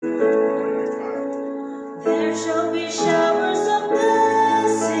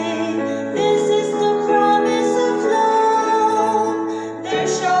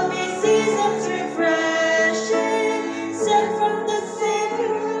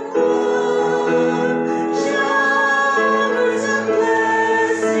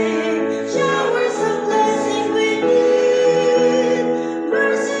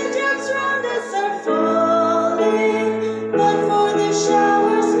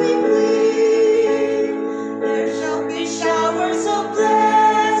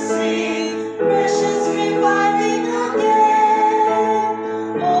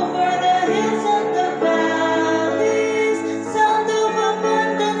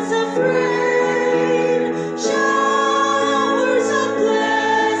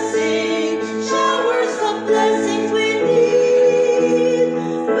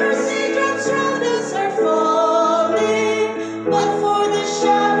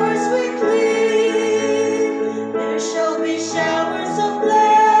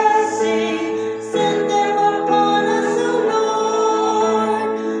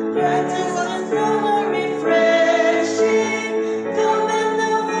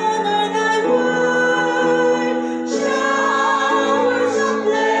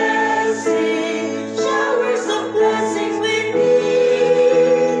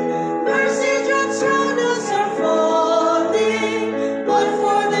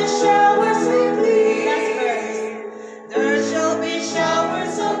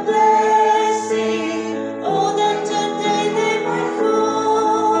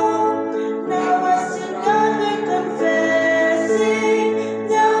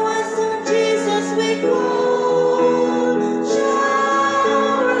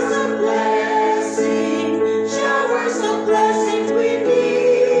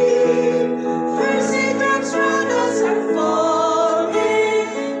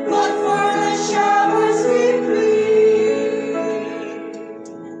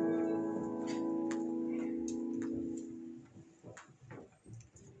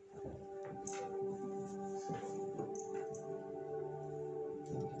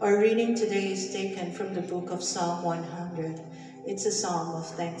Our reading today is taken from the book of Psalm 100. It's a psalm of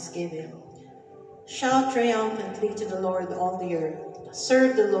thanksgiving. Shout triumphantly to the Lord, all the earth.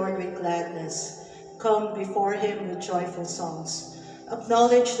 Serve the Lord with gladness. Come before him with joyful songs.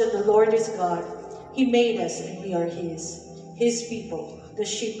 Acknowledge that the Lord is God. He made us and we are his people, the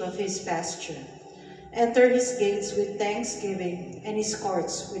sheep of his pasture. Enter his gates with thanksgiving and his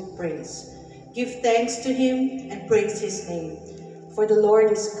courts with praise. Give thanks to him and praise his name. For the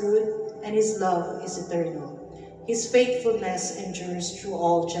Lord is good and his love is eternal. His faithfulness endures through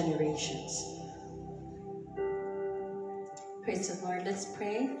all generations. Praise the Lord. Let's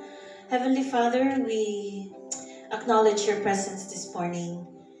pray. Heavenly Father, we acknowledge your presence this morning.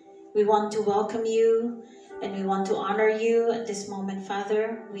 We want to welcome you and we want to honor you at this moment,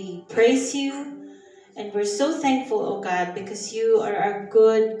 Father. We praise you and we're so thankful, oh God, because you are our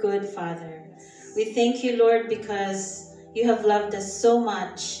good, good Father. We thank you, Lord, because you have loved us so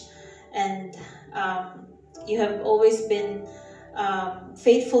much and you have always been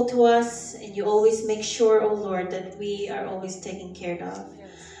faithful to us, and you always make sure, oh Lord, that we are always taken care of.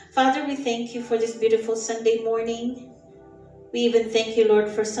 Father, we thank you for this beautiful Sunday morning. We even thank you, Lord,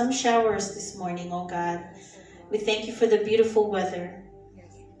 for some showers this morning, oh God. We thank you for the beautiful weather.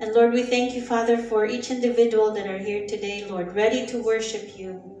 And Lord, we thank you, Father, for each individual that are here today, Lord, ready to worship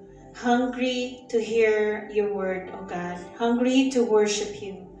you, hungry to hear your word, oh God, hungry to worship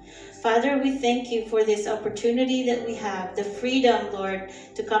you. Father, we thank you for this opportunity that we have, the freedom, Lord,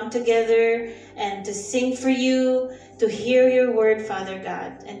 to come together and to sing for you, to hear your word, Father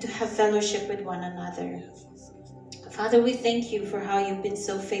God, and to have fellowship with one another. Father, we thank you for how you've been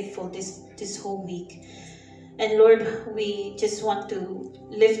so faithful this whole week. And Lord, we just want to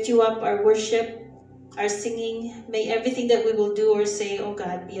lift you up, our worship, our singing. May everything that we will do or say, oh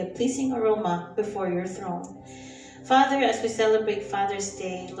God, be a pleasing aroma before your throne. Father, as we celebrate Father's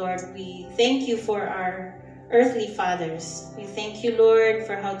Day, Lord, we thank you for our earthly fathers. We thank you, Lord,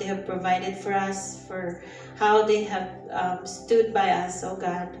 for how they have provided for us, for how they have stood by us, oh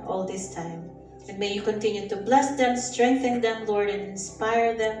God, all this time. And may you continue to bless them, strengthen them, Lord, and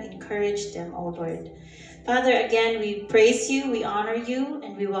inspire them, encourage them, oh Lord. Father, again, we praise you, we honor you,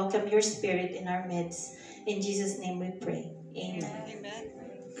 and we welcome your spirit in our midst. In Jesus' name we pray. Amen. Amen.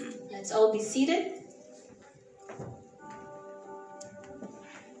 Let's all be seated.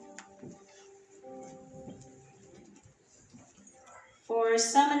 For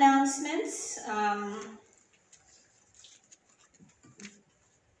some announcements,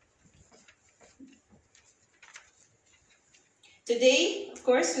 today, of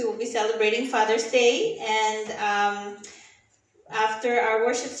course, we will be celebrating Father's Day, and after our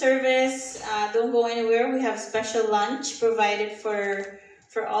worship service, don't go anywhere. We have special lunch provided for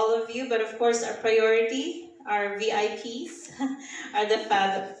all of you, but of course, our priority, our VIPs, are the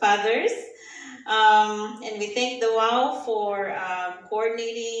fathers. And we thank the WOW for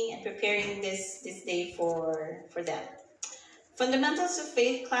coordinating and preparing this day for them. Fundamentals of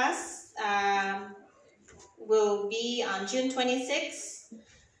Faith class will be on June 26th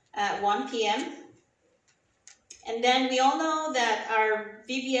at 1 p.m. And then we all know that our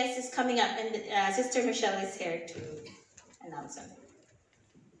VBS is coming up, and Sister Michelle is here to announce them.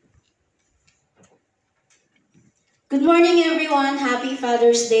 Good morning, everyone. Happy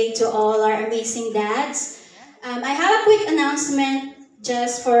Father's Day to all our amazing dads. I have a quick announcement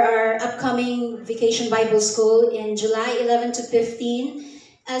just for our upcoming Vacation Bible School in July 11 to 15.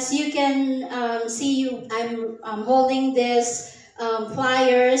 As you can see, I'm holding this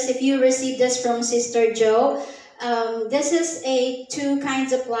flyers. If you received this from Sister Jo, this is two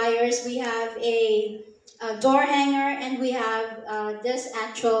kinds of flyers. We have a door hanger, and we have this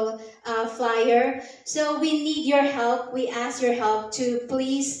actual flyer. So we need your help. We ask your help to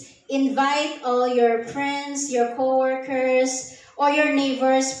please invite all your friends, your co-workers, or your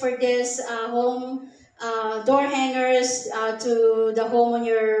neighbors for this home door hangers to the home on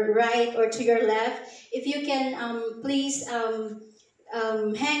your right or to your left. If you can please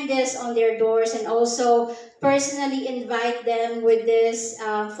hang this on their doors, and also personally invite them with this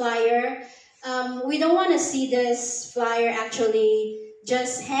flyer. We don't want to see this flyer actually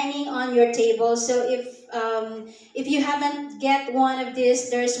just hanging on your table. So if you haven't get one of this,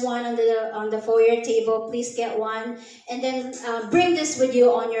 there's one on the foyer table. Please get one, and then bring this with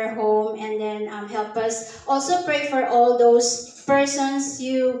you on your home, and then help us. Also pray for all those persons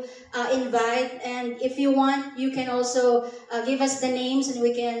you invite, and if you want, you can also give us the names, and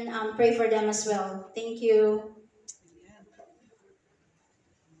we can pray for them as well. Thank you.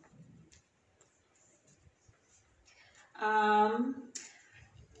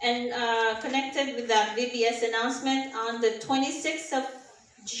 And connected with that VBS announcement, on the 26th of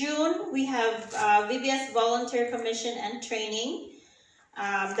June, we have VBS Volunteer Commission and Training.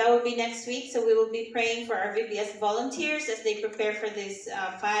 That will be next week, so we will be praying for our VBS volunteers as they prepare for this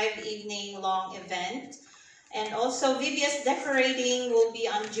 5-evening long event. And also VBS Decorating will be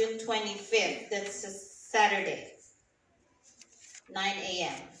on June 25th. That's a Saturday, 9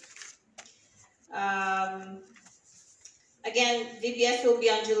 a.m. Again, VBS will be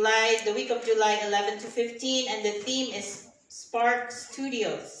on the week of July 11 to 15, and the theme is Spark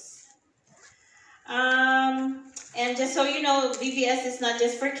Studios. And just so you know, VBS is not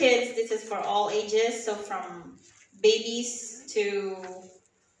just for kids, this is for all ages, so from babies to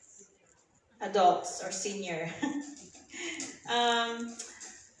adults or senior.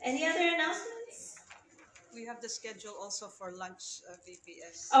 Any other announcements? We have the schedule also for lunch,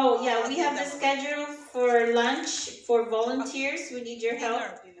 VPS. Oh yeah, we have the schedule for lunch for volunteers. We need your help.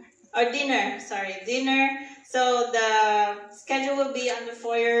 Dinner. Or dinner, sorry, dinner. So the schedule will be on the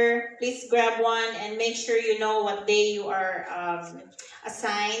foyer. Please grab one and make sure you know what day you are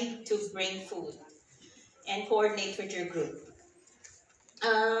assigned to bring food and coordinate with your group.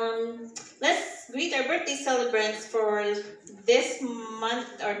 Let's greet our birthday celebrants for this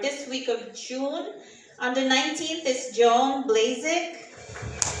month or this week of June. On the 19th is Joan Blazik.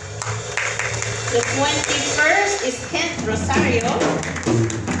 The 21st is Kent Rosario.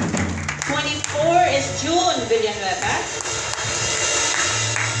 24 is June Villanueva.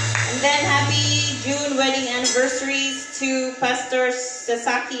 And then happy June wedding anniversaries to Pastor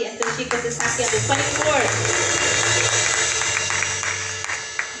Sasaki and Toshiko Sasaki on the 24th.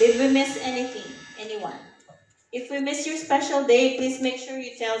 Did we miss anything? Anyone? If we miss your special day, please make sure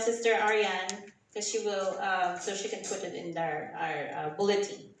you tell Sister Ariane, because she will, so she can put it in our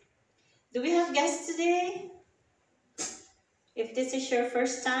bulletin. Do we have guests today? If this is your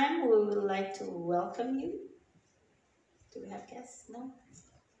first time, we would like to welcome you. Do we have guests? No?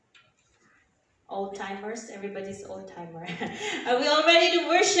 Old timers? Everybody's old timer. Are we all ready to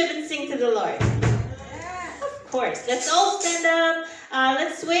worship and sing to the Lord? Of course. Let's all stand up.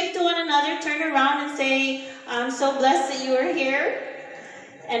 Let's wave to one another, turn around and say, I'm so blessed that you are here.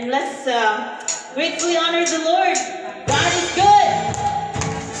 And let's gratefully honor the Lord. God is good.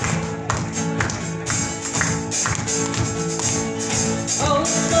 Oh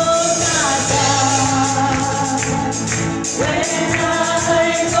Lord my God, when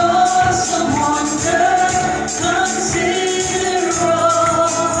I go some wonder, consider all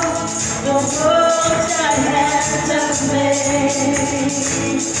the world thy hands have made.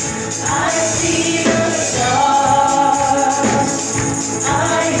 I see the stars, I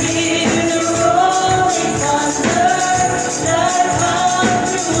hear the rolling thunder, that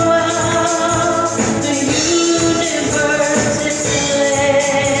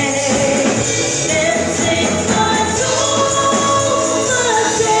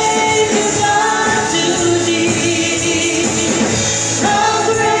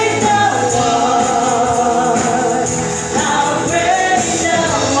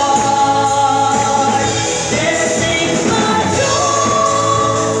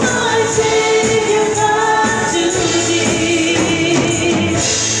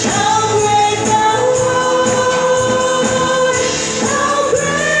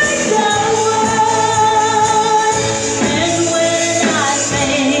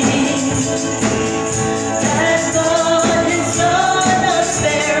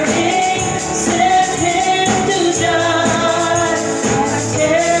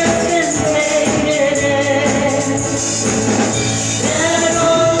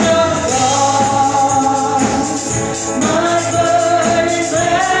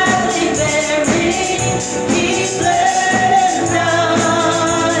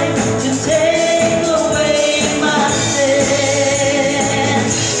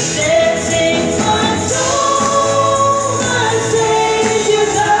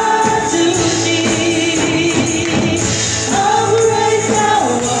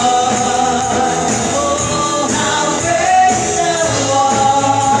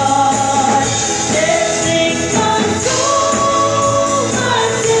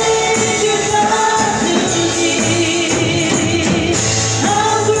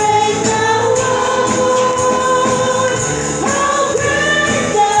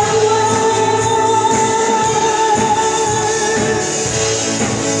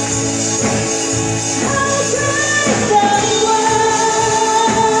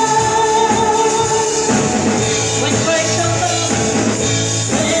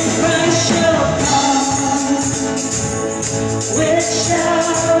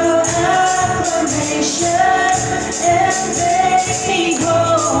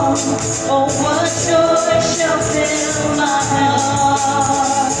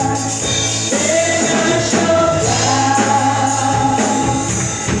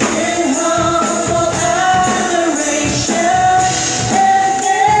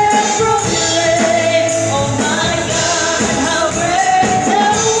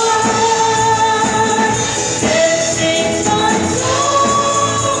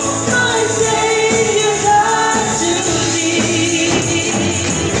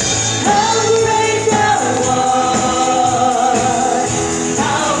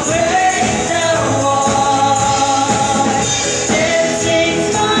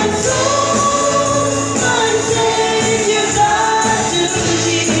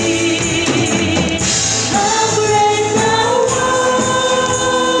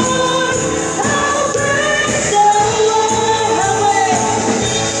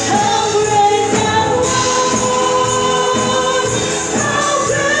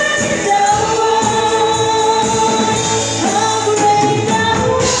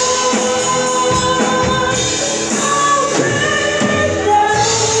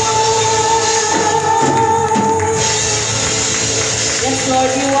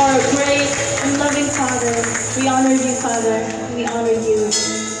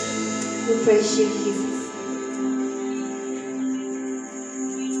We praise you, Jesus.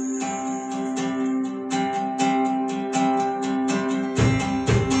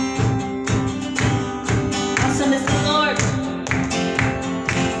 Awesome is the Lord.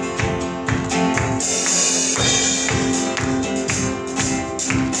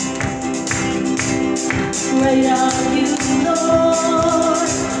 Great are you, Lord,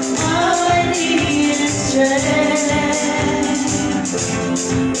 mighty in strength.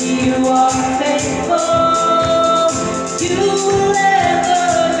 You are faithful, you will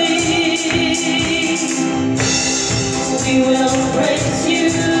never be. We will praise you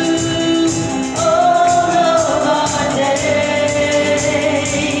all of our days.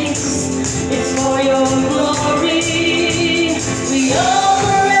 It's for your glory. We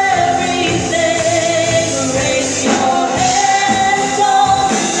offer everything. Raise your hands, all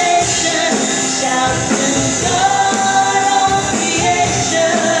the nations. Shout to God, all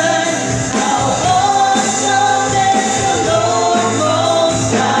creation. How awesome is the Lord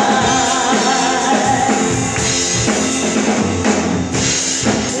Most High.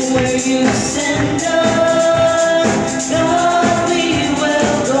 Where you send us, God, we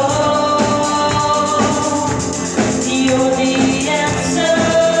will go. You're the answer.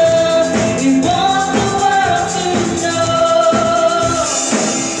 We want the world to know.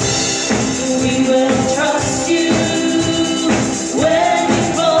 We will trust you when we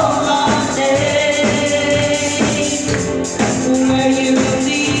call our name. Where you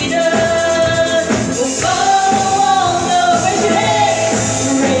lead us, we'll follow all the way.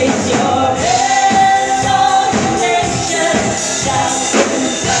 Raise your hands, all the nations. Shout to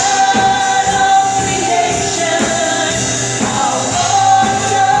God, all creation. How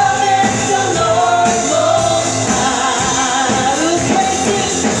awesome is the Lord Most High. We'll praise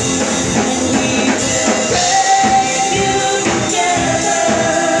you, and we will praise you together,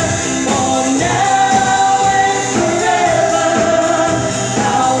 for now and forever.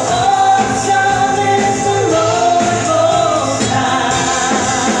 How awesome is the Lord Most High.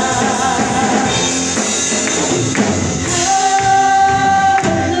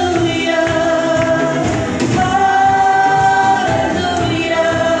 Hallelujah,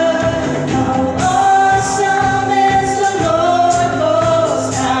 hallelujah. How awesome is the Lord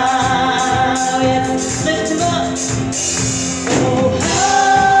Most High. Yes, lift him up. Oh,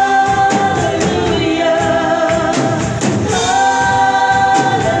 hallelujah,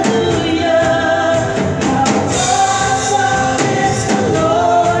 hallelujah. How awesome is the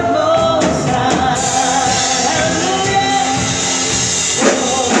Lord Most High. Hallelujah. Oh,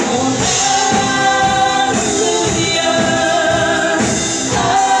 hallelujah,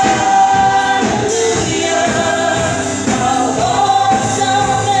 hallelujah. How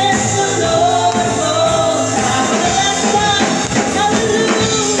awesome is the Lord Most High. For the last time,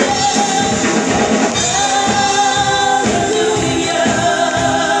 hallelujah, hallelujah,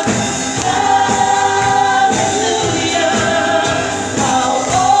 hallelujah. How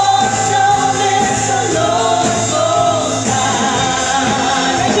awesome is the Lord Most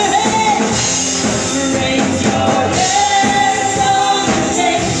High. Raise your hands. Raise your hands, all the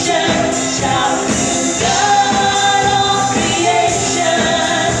nations. Shout to God, all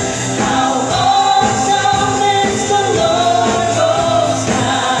creation. How awesome is the Lord Most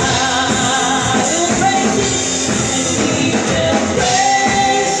High. We'll praise you, and we will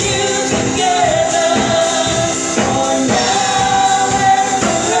praise you together, for now and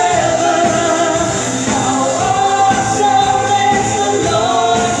forever. How awesome is the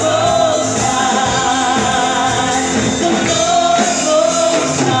Lord Most High, the Lord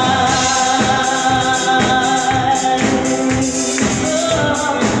Most High.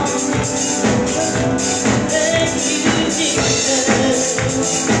 Thank you, Jesus.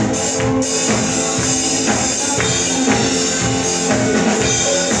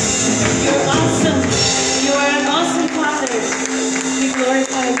 You're awesome. You are an awesome Father. We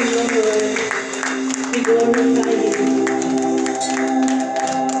glorify you, Lord. We glorify you.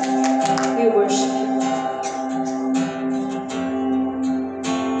 We worship you.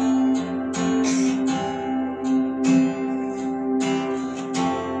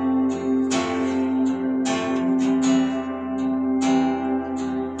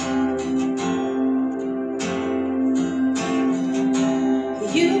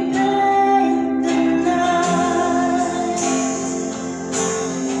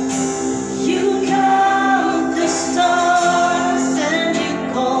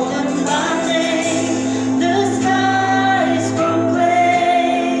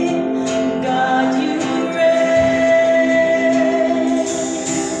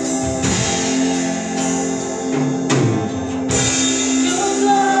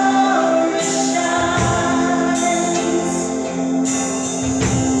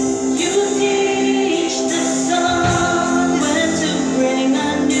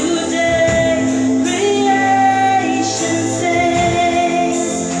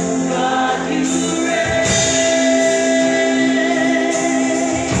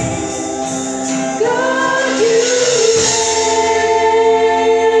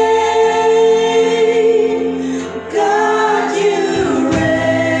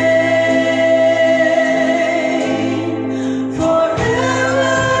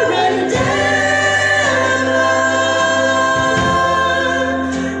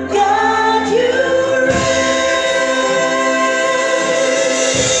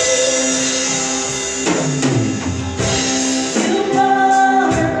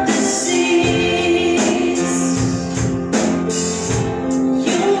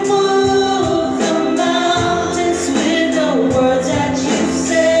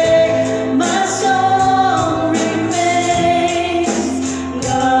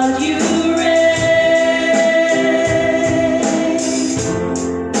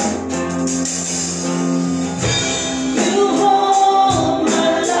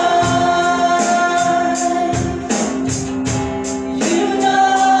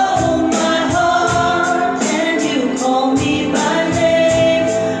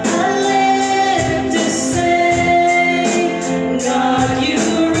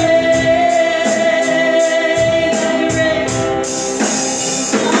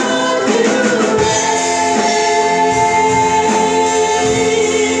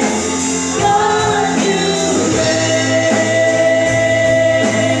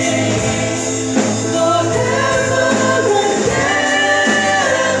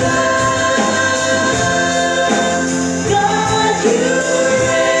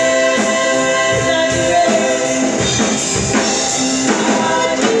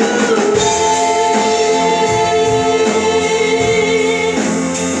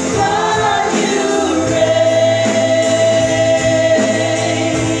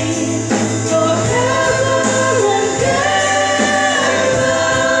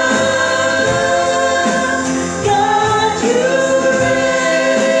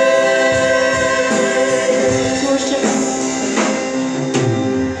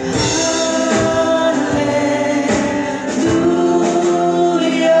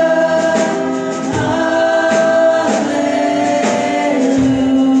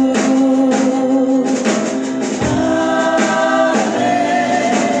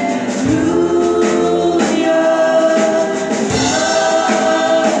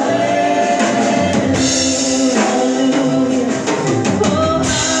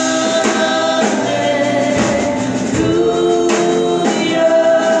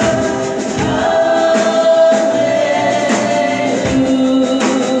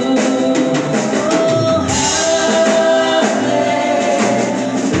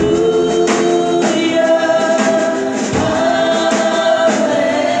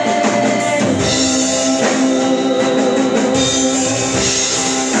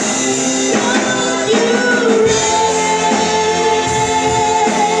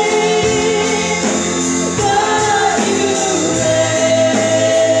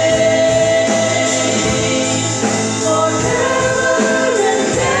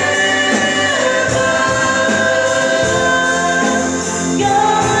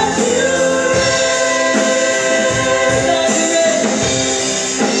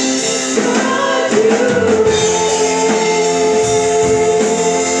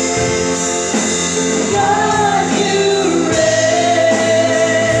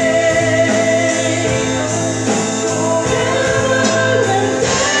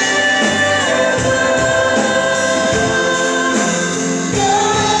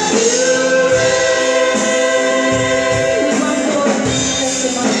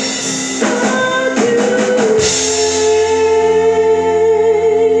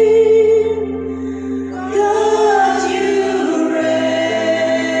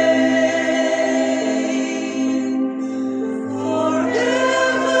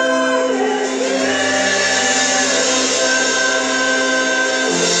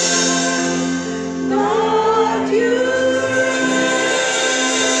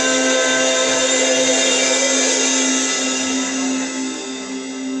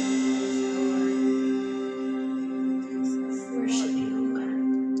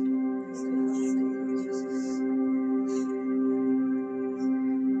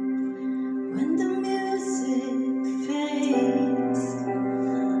 When the music fades,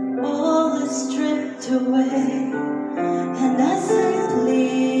 all is stripped away, and I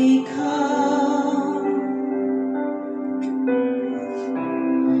simply come,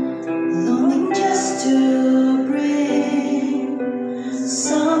 longing just to bring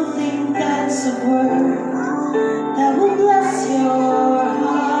something that's of worth that will bless your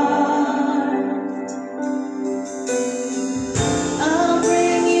heart. I'll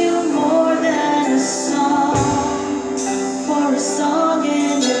bring you more than a song, for a song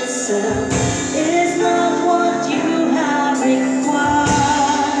in itself is not what you have required.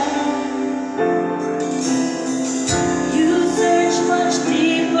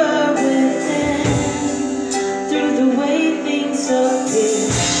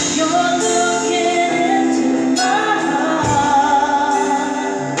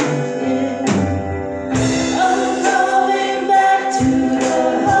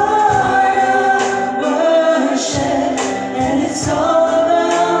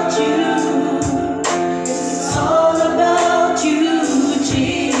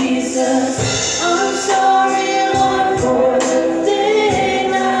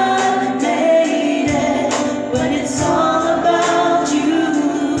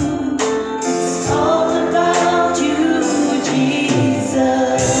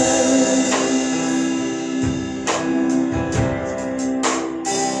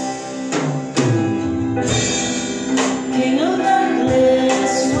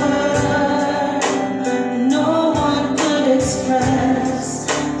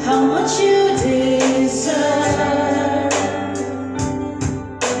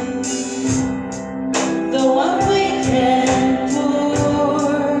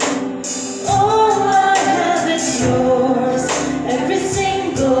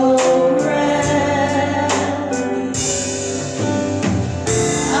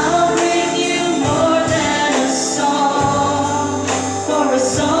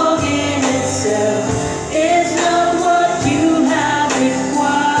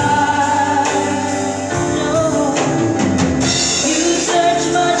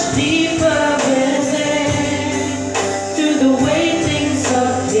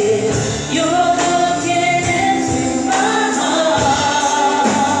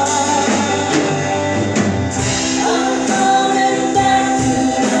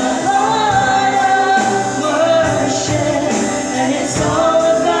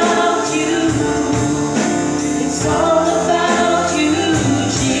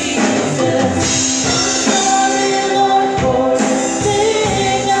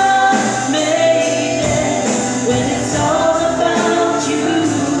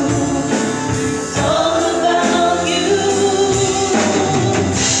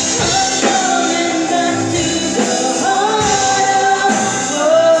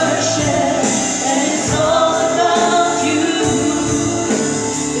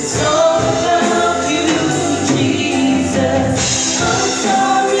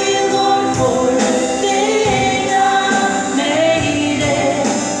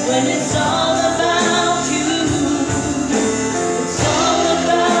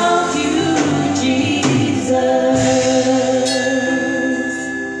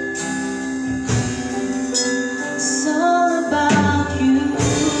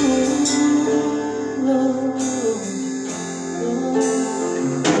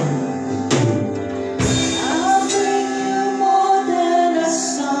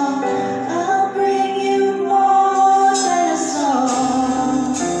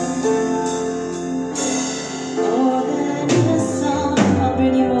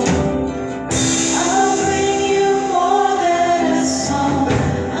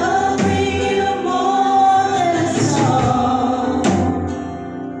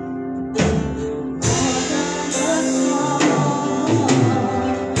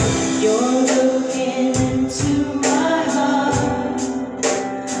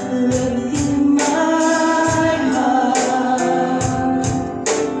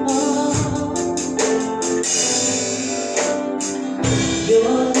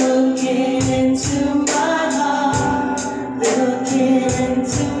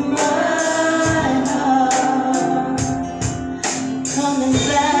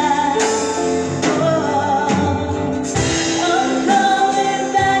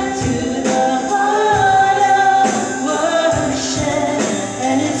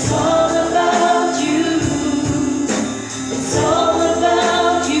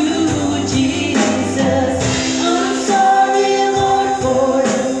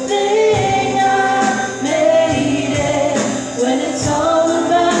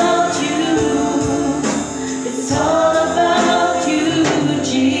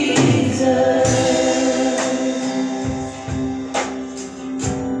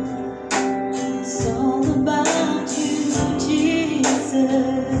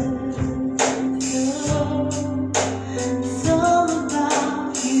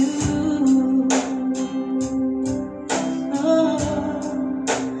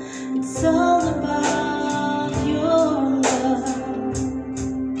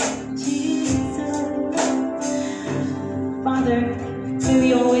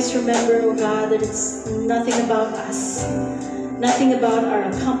 always remember, oh God, that it's nothing about us, nothing about our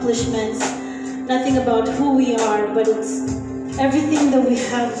accomplishments, nothing about who we are, but it's everything that we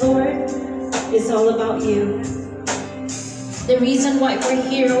have, Lord, is all about you. The reason why we're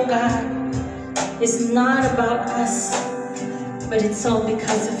here, oh God, is not about us, but it's all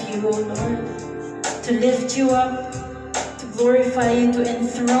because of you, oh Lord. To lift you up, to glorify you, to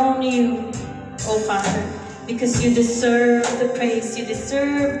enthrone you, oh Father, because you deserve the praise, you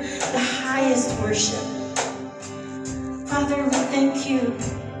deserve the highest worship. Father, we thank you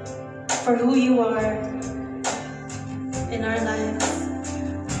for who you are in our lives.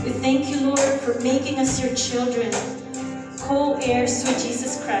 We thank you, Lord, for making us your children, co-heirs with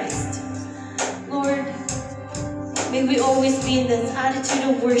Jesus Christ. Lord, may we always be in this attitude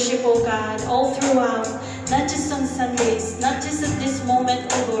of worship, oh God, all throughout, not just on Sundays, not just at this moment,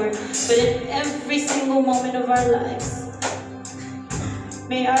 oh Lord, but at every single moment of our lives.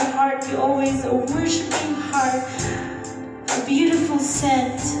 May our heart be always a worshiping heart, a beautiful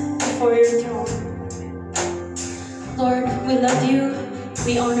scent before your throne. Lord, we love you,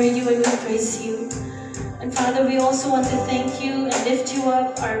 we honor you, and we praise you. And Father, we also want to thank you and lift you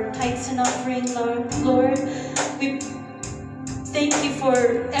up, our tithes and offering, Lord. We thank you for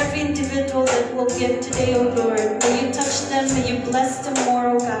every individual that will give today, oh Lord. May you touch them, may you bless them more,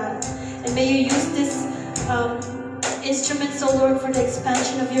 oh God. And may you use this instruments, oh Lord, for the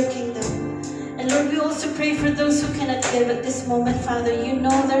expansion of your kingdom. And Lord, we also pray for those who cannot give at this moment, Father. You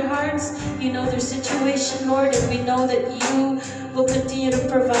know their hearts, you know their situation, Lord, and we know that you will continue to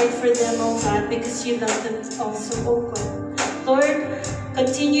provide for them, oh God, because you love them also, oh God. Lord,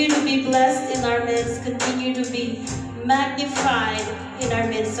 continue to be blessed in our midst, continue to be magnified in our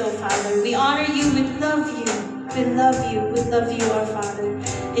midst, oh Father. We honor you, we love you, we love you, we love you, our Father.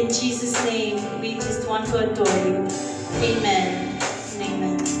 In Jesus' name, we just want to adore you. Amen and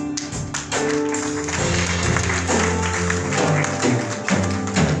amen.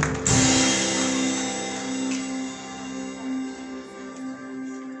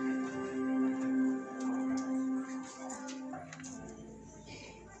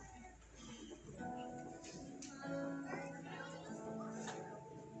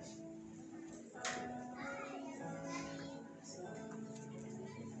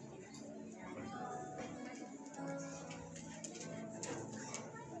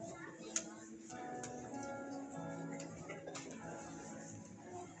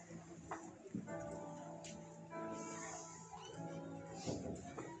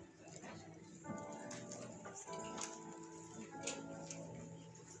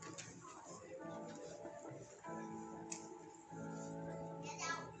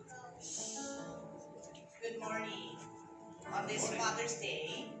 Good morning. On this Father's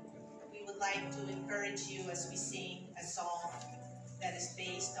Day, we would like to encourage you as we sing a song that is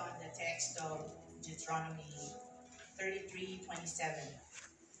based on the text of Deuteronomy 33:27.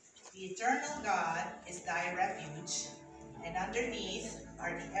 The eternal God is thy refuge, and underneath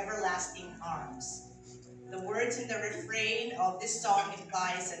are the everlasting arms. The words in the refrain of this song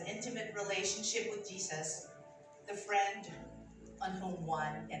implies an intimate relationship with Jesus, the friend on whom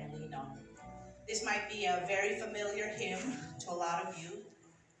one can lean on. This might be a very familiar hymn to a lot of you,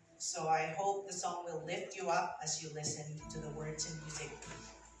 so I hope the song will lift you up as you listen to the words and music.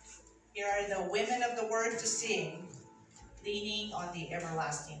 Here are the women of the word to sing, Leaning on the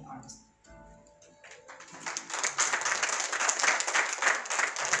Everlasting Arms.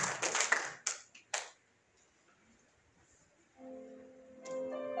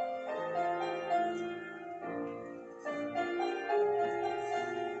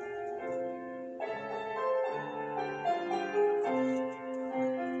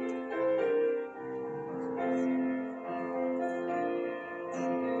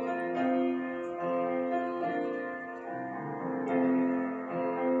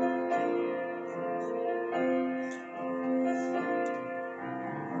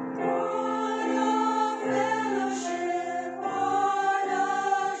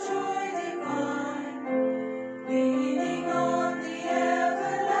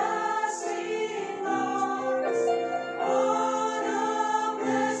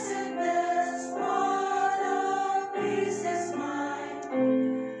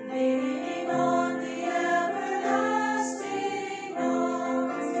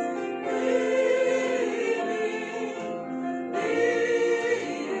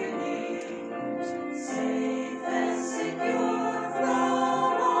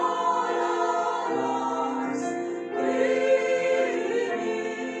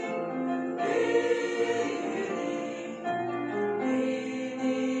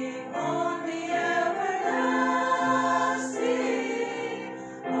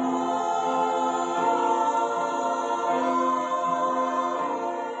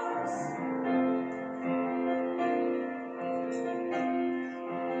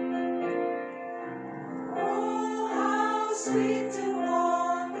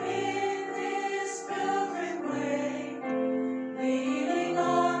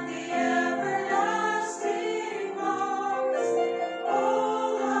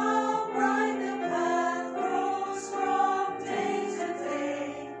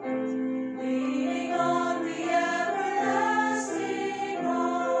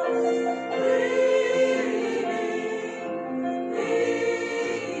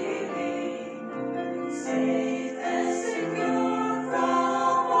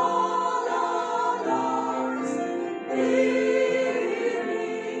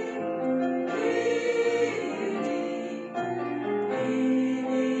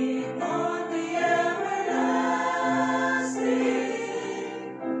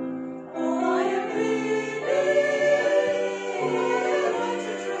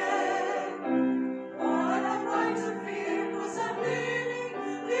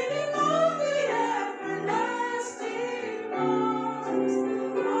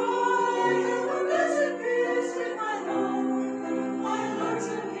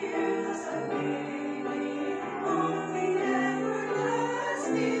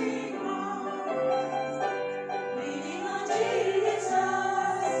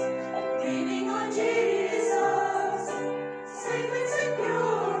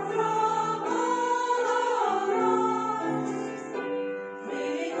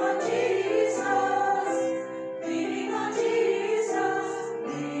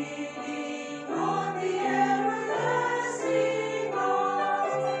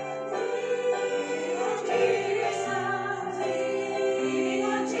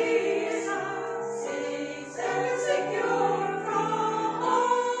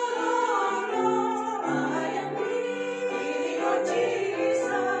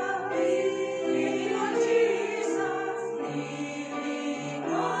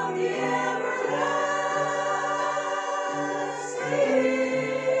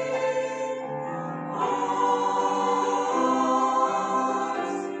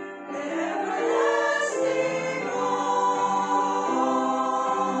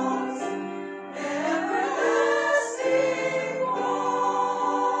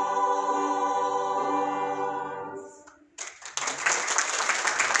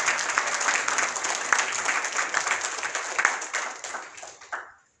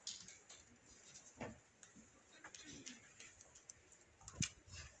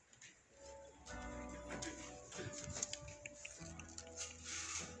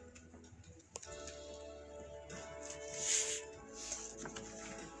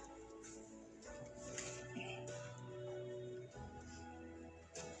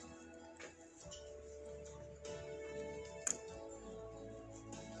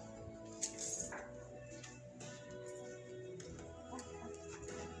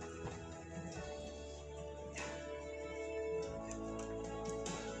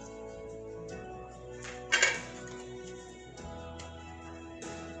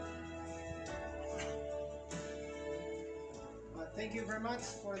 thank you very much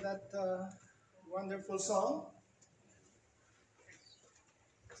for that wonderful song.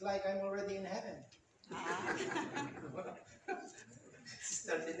 It's like I'm already in heaven.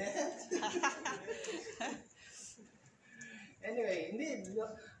 Sister Lynette. Anyway, indeed,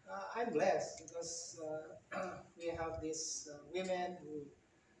 I'm blessed because we have these women who,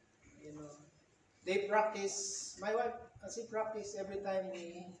 they practice. My wife, she practice every time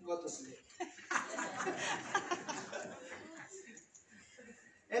we go to sleep.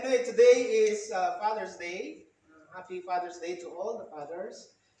 Anyway, today is Father's Day. Happy Father's Day to all the fathers.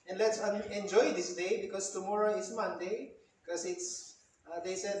 And let's enjoy this day because tomorrow is Monday. Because it's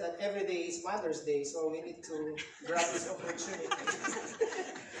they said that every day is Mother's Day, so we need to grab this opportunity.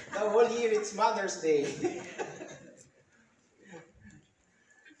 The whole year it's Mother's Day.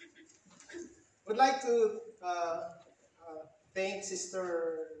 Would like to thank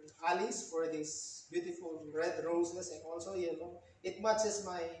Sister Alice for these beautiful red roses and also yellow. It matches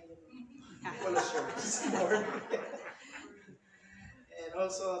my polo shirt this morning. And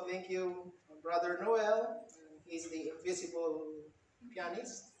also thank you, Brother Noel. He's the invisible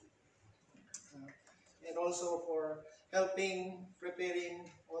pianist. And also for helping preparing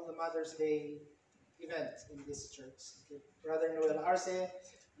all the Mother's Day event in this church. Okay. Brother Noel Arce,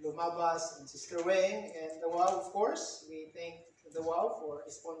 Lumabas, and Sister Weng, and the WOW, of course. We thank the WOW for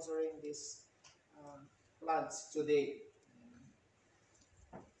sponsoring this lunch today.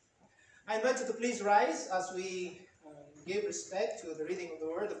 I invite you to please rise as we give respect to the reading of the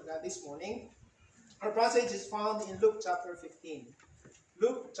Word of God this morning. Our passage is found in Luke chapter 15.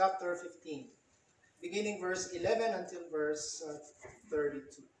 Luke chapter 15, beginning verse 11 until verse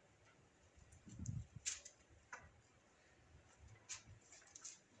 32.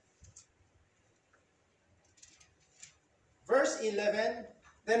 Verse 11,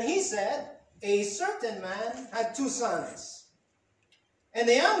 then he said, a certain man had 2 sons. And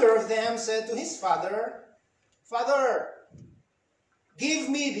the younger of them said to his father, Father, give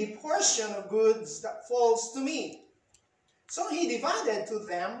me the portion of goods that falls to me. So he divided to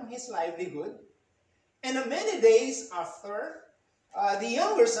them his livelihood. And many days after, the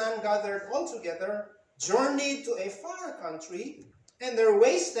younger son gathered all together, journeyed to a far country, and there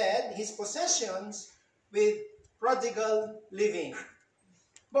wasted his possessions with prodigal living.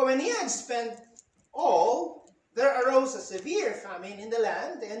 But when he had spent all, there arose a severe famine in the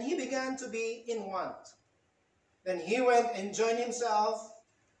land, and he began to be in want. Then he went and joined himself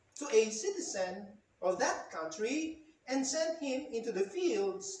to a citizen of that country, and sent him into the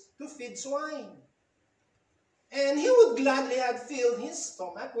fields to feed swine. And he would gladly have filled his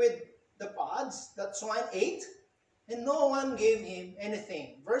stomach with the pods that swine ate, and no one gave him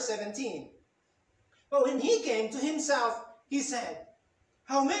anything. Verse 17. But when he came to himself, he said,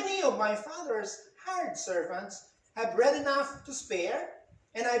 how many of my father's hired servants have bread enough to spare,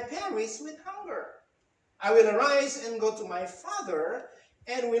 and I perish with hunger? I will arise and go to my father,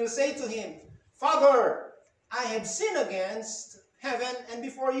 and will say to him, Father, I have sinned against heaven and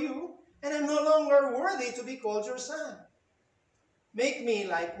before you, and am no longer worthy to be called your son. Make me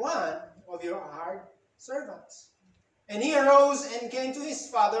like one of your hired servants. And he arose and came to his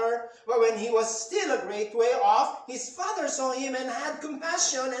father, but when he was still a great way off, his father saw him and had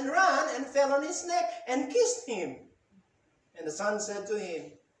compassion and ran and fell on his neck and kissed him. And the son said to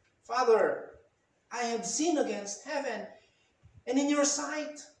him, Father, I have sinned against heaven and in your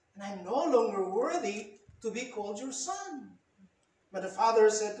sight, and I am no longer worthy to be called your son. But the father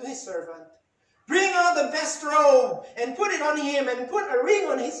said to his servant, Bring out the best robe and put it on him, and put a ring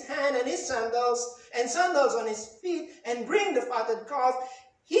on his hand and his sandals on his feet, and bring the fatted calf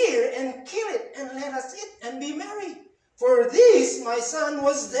here and kill it, and let us eat and be merry. For this my son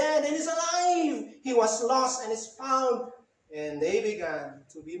was dead and is alive. He was lost and is found. And they began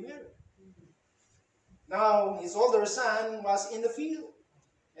to be merry. Now his older son was in the field,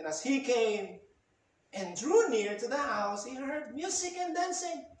 and as he came and drew near to the house, he heard music and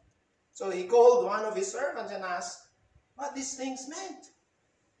dancing. So he called one of his servants and asked what these things meant.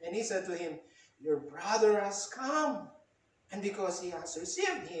 And he said to him, Your brother has come, and because he has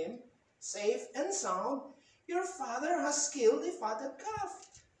received him safe and sound, your father has killed the fatted calf.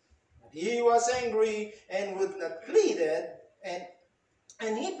 But he was angry and would not pleaded,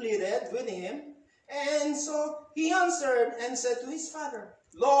 and he pleaded with him. And so he answered and said to his father,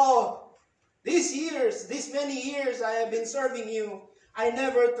 Lord, these many years I have been serving you. I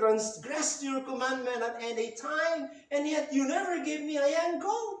never transgressed your commandment at any time, and yet you never gave me a young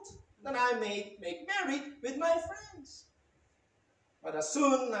goat, that I may make merry with my friends. But as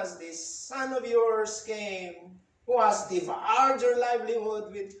soon as this son of yours came, who has devoured your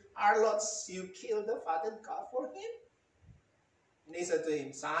livelihood with harlots, you killed the fatted calf for him. And he said to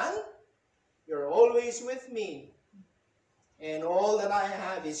him, Son, you're always with me, and all that I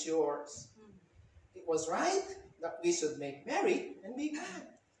have is yours. It was right that we should make merry and be glad.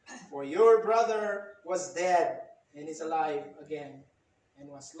 For your brother was dead and is alive again, and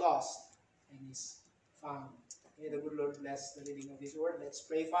was lost and is found. May the good Lord bless the reading of His word. Let's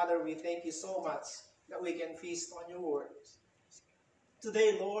pray. Father, we thank you so much that we can feast on your words.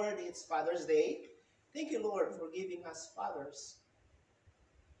 Today, Lord, it's Father's Day. Thank you, Lord, for giving us fathers.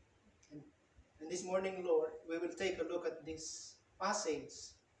 And this morning, Lord, we will take a look at this passage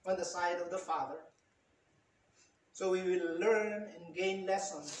on the side of the Father. So we will learn and gain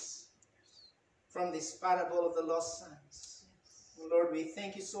lessons from this parable of the lost sons. Lord, we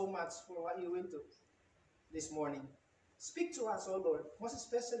thank you so much for what you will do this morning. Speak to us, O Lord, most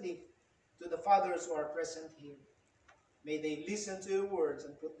especially to the fathers who are present here. May they listen to your words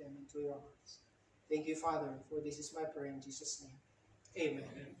and put them into your hearts. Thank you, Father, for this is my prayer in Jesus' name. Amen.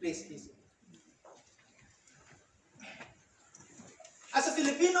 Please listen. As a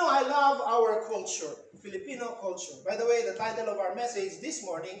Filipino, I love our culture, Filipino culture. By the way, the title of our message this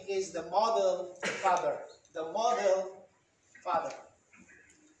morning is The Model Father. The Model Father.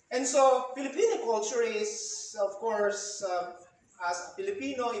 And so, Filipino culture is, of course, as a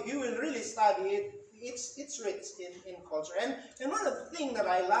Filipino, if you will really study it, it's rich in culture. And one of the things that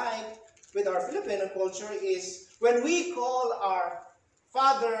I like with our Filipino culture is when we call our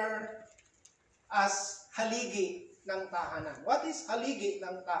father as haligi ng tahanan. What is haligi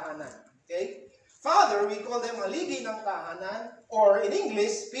ng tahanan? Okay? Father, we call them haligi ng tahanan, or in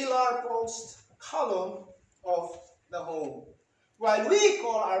English, pillar, post, column of the home. While we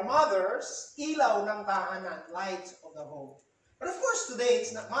call our mothers ilaw ng tahanan, light of the home. But of course, today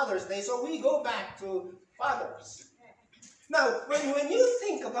it's not Mother's Day, so we go back to fathers. Now, when you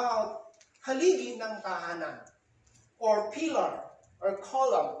think about haligi ng tahanan, or pillar, or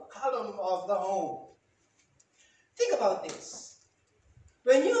column of the home, think about this.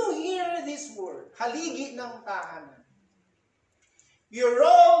 When you hear this word, haligi ng tahanan, your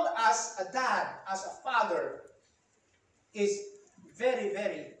role as a dad, as a father, is very,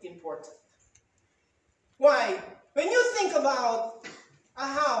 very important. Why? When you think about a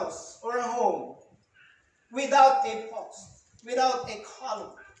house or a home without a post, without a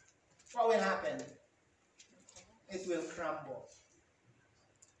column, what will happen? It will crumble.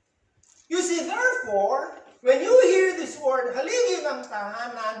 You see, therefore, when you hear this word, haligi ng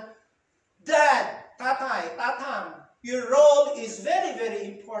tahanan, dad, tatay, tatam, your role is very, very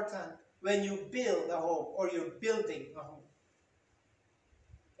important when you build a home or you're building a home.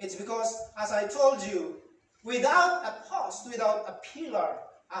 It's because, as I told you, without a post, without a pillar,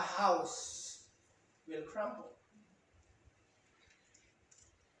 a house will crumble.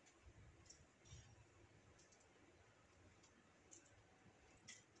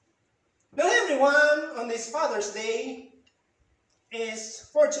 Not everyone on this Father's Day is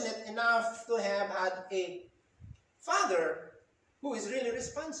fortunate enough to have had a father who is really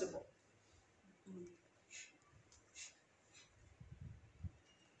responsible.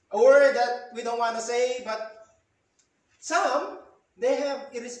 A word that we don't want to say, but some, they have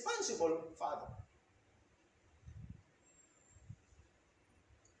irresponsible father.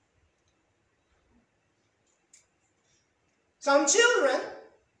 Some children,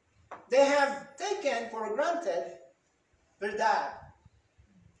 they have taken for granted their dad.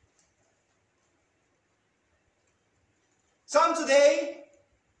 Some today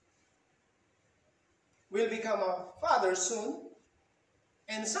will become a father soon,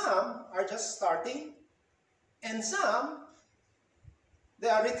 and some are just starting, and some, they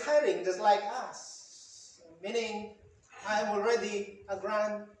are retiring just like us, meaning I'm already a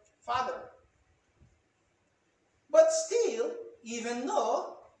grandfather. But still, even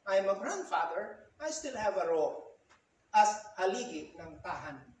though I'm a grandfather, I still have a role as haligi ng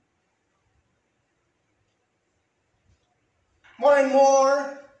tahanan. More and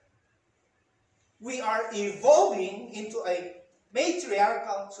more, we are evolving into a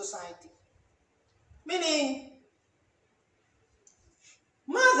matriarchal society. Meaning,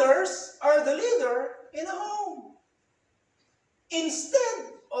 mothers are the leader in a home.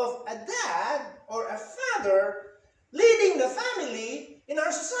 Instead of a dad or a father leading the family in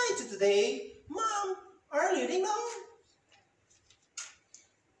our society today, mom are leading the home.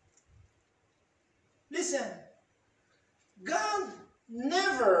 Listen, God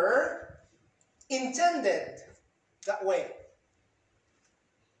never intended that way.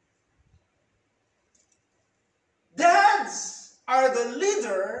 Dads are the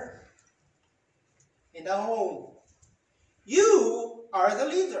leader in the home. You are the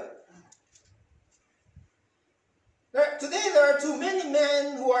leader. Today there are too many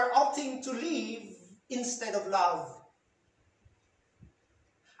men who are opting to live instead of love.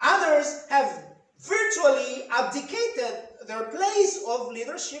 Others have virtually abdicated their place of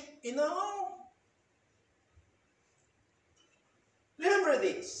leadership in the home. Remember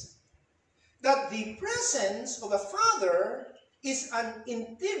this, that the presence of a father is an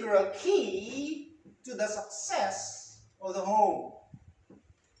integral key to the success of the home.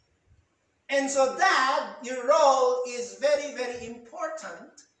 And so Dad, your role is very, very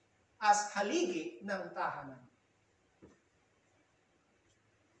important as haligi ng tahanan.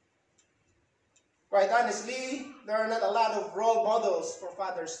 Quite honestly, there are not a lot of role models for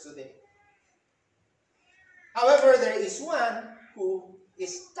fathers today. However, there is one who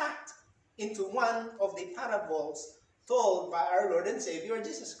is tucked into one of the parables told by our Lord and Savior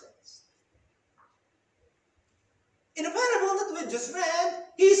Jesus Christ. In the parable that we just read,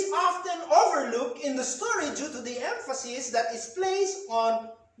 he is often overlooked in the story due to the emphasis that is placed on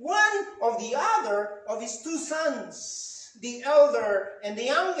one of the other of his two sons, the elder and the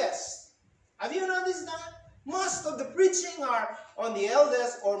youngest. Have you noticed that? Most of the preaching are on the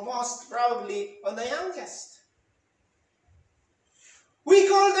eldest, or most probably on the youngest. We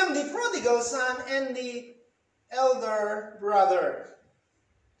call them the prodigal son and the elder brother.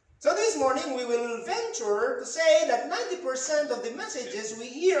 So this morning we will venture to say that 90% of the messages we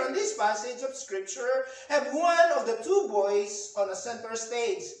hear on this passage of Scripture have one of the two boys on a center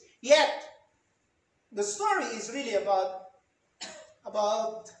stage. Yet, the story is really about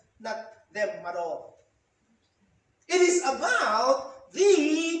not them at all. It is about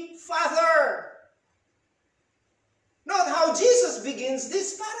the Father. Note how Jesus begins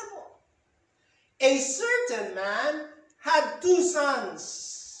this parable. A certain man had two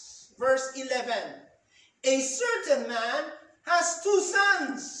sons. Verse 11. A certain man has two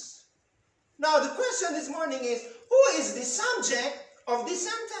sons. Now the question this morning is, who is the subject of this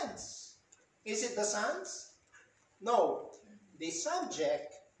sentence? Is it the sons? No. The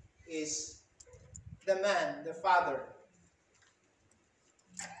subject is the man, the father.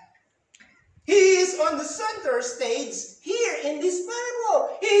 He is on the center stage here in this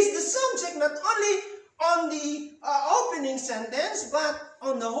parable. He is the subject not only on the opening sentence, but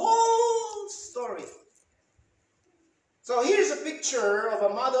on the whole story. So here's a picture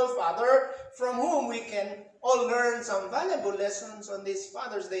of a model father from whom we can all learn some valuable lessons on this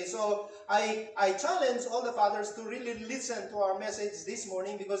Father's Day. So I challenge all the fathers to really listen to our message this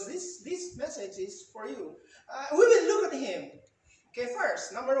morning, because this message is for you. We will look at him. Okay,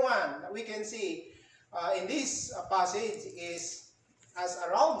 first, number one, we can see in this passage is, as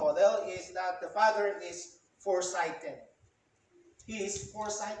a role model, is that the father is foresighted. He is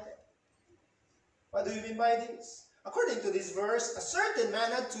foresighted. What do you mean by this? According to this verse, a certain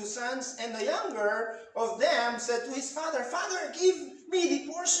man had two sons, and the younger of them said to his father, "Father, give me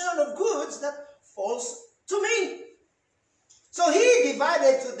the portion of goods that falls to me." So he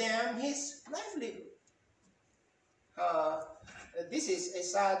divided to them his livelihood. This is a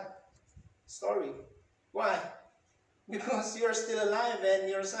sad story. Why? Because you're still alive and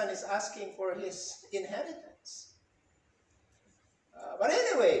your son is asking for his inheritance. But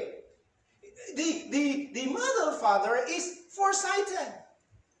anyway, the model father is foresighted.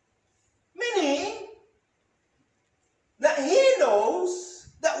 Meaning that he knows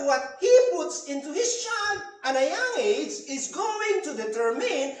that what he puts into his child at a young age is going to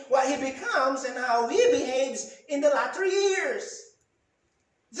determine what he becomes and how he behaves in the latter years.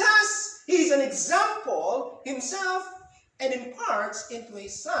 Thus, he is an example himself and imparts into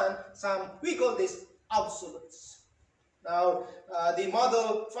his son some, we call this, absolutes. Now, the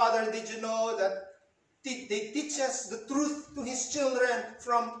model father, did you know that they teach us the truth to his children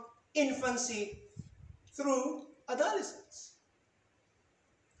from infancy through adolescence?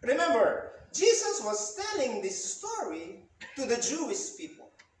 Remember, Jesus was telling this story to the Jewish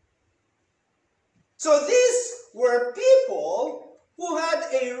people. So these were people who had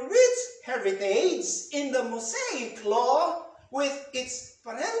a rich heritage in the Mosaic law, with its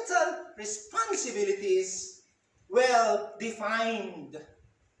parental responsibilities well defined.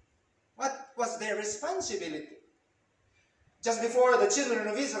 What was their responsibility? Just before the children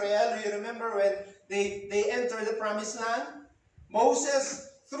of Israel, you remember when they entered the promised land? Moses,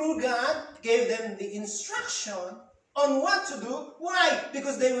 through God, gave them the instruction on what to do. Why?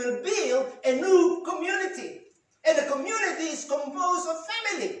 Because they will build a new community. And the community is composed of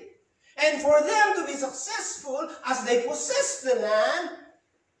family. And for them to be successful as they possess the land,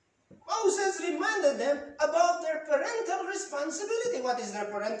 Moses reminded them about their parental responsibility. What is their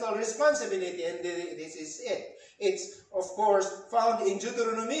parental responsibility? And this is it. It's, of course, found in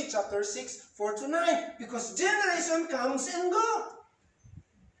Deuteronomy chapter 6, 4-9. Because generation comes and goes.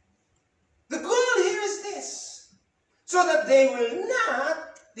 The goal here is this. So that they will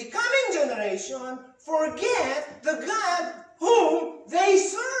not, the coming generation, forget the God whom they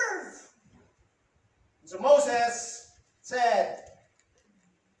serve. So Moses said,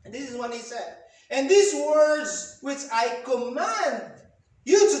 and this is what he said, and these words which I command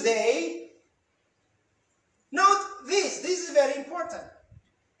you today, note this is very important.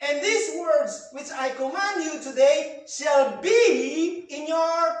 And these words which I command you today shall be in your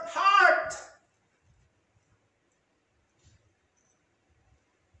heart.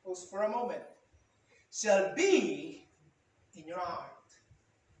 Pause for a moment. Shall be in your heart.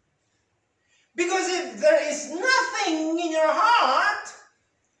 Because if there is nothing in your heart,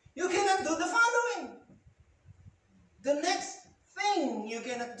 you cannot do the following. The next thing you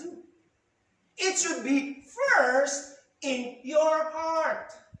cannot do. It should be first in your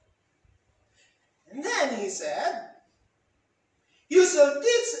heart. And then he said, you shall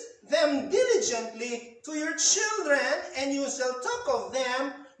teach them diligently to your children, and you shall talk of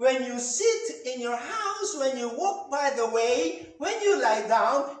them when you sit in your house, when you walk by the way, when you lie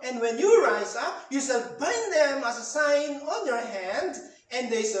down, and when you rise up. You shall bind them as a sign on your hand, and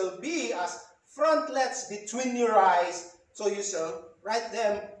they shall be as frontlets between your eyes. So you shall write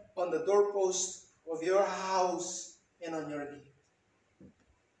them on the doorpost of your house and on your gate.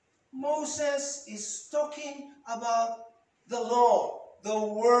 Moses is talking about the law, the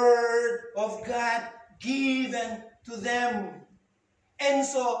word of God given to them. And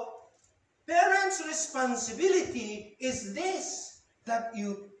so, parents' responsibility is this, that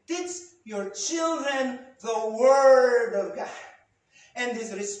you teach your children the word of God. And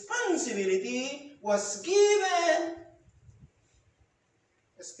this responsibility was given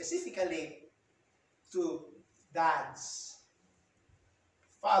specifically to dads,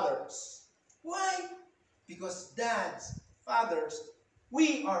 fathers. Why? Because dads, fathers,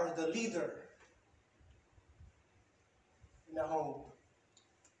 we are the leader in the home.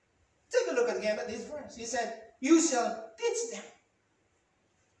 Take a look again at this verse. He said, you shall teach them.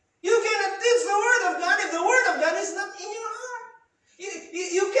 You cannot teach the word of God if the word of God is not in your heart.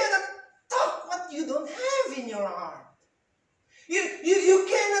 You cannot talk what you don't have in your heart. You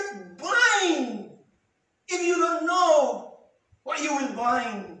cannot bind if you don't know what you will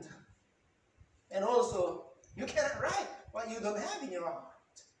bind. And also, you cannot write what you don't have in your heart.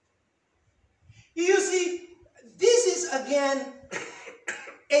 You see, this is again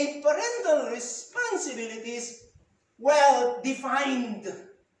a parental responsibilities well defined.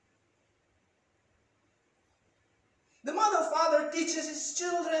 The mother father teaches his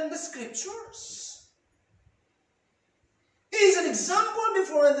children the scriptures. He is an example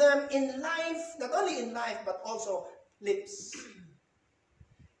before them in life, not only in life, but also lips.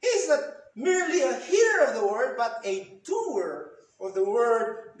 He is not merely a hearer of the word, but a doer of the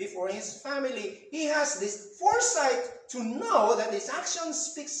word before his family. He has this foresight to know that his action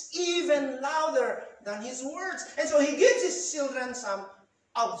speaks even louder than his words. And so he gives his children some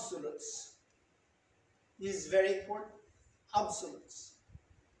absolutes. This is very important. Absolutes.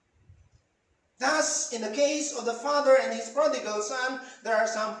 Thus, in the case of the father and his prodigal son, there are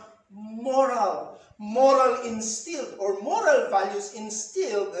some moral instilled or moral values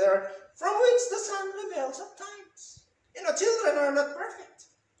instilled there from which the son rebels at times. You know, children are not perfect.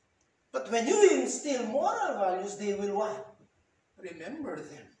 But when you instill moral values, they will what? Remember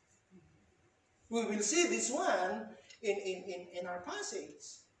them. We will see this one in our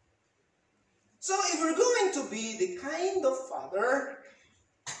passage. So if we're going to be the kind of father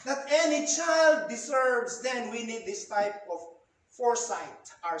that any child deserves, then we need this type of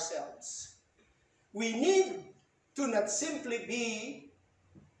foresight ourselves. We need to not simply be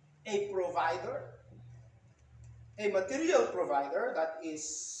a provider, a material provider. That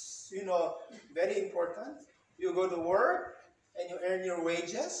is, very important. You go to work and you earn your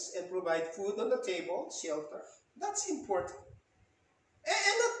wages and provide food on the table, shelter. That's important. And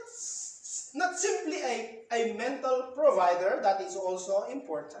not simply a mental provider. That is also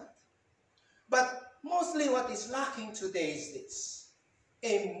important. But mostly what is lacking today is this: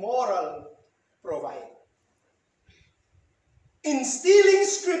 a moral provider. Instilling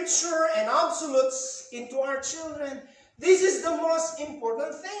scripture and absolutes into our children, this is the most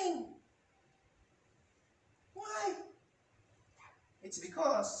important thing. Why? It's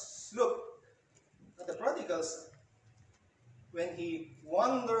because, look at the prodigal son. When he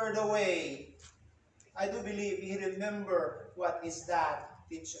wandered away, I do believe he remembered what his dad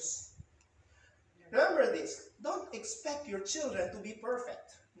teaches remember this. Don't expect your children to be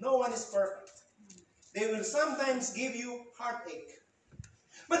perfect. No one is perfect. They will sometimes give you heartache.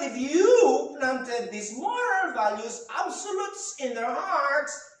 But if you planted these moral values, absolutes in their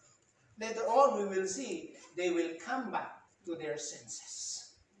hearts, later on we will see they will come back to their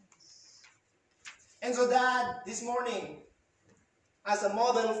senses. And so, Dad, this morning, as a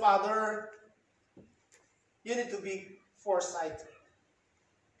model father, you need to be foresighted.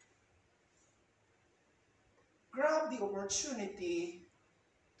 Grab the opportunity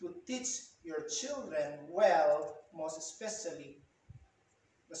to teach your children well, most especially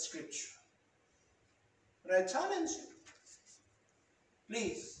the Scripture. But I challenge you,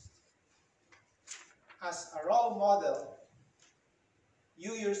 please, as a role model,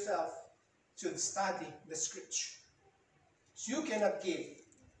 you yourself should study the Scripture. So you cannot give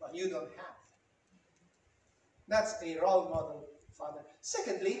what you don't have. That's a role model father.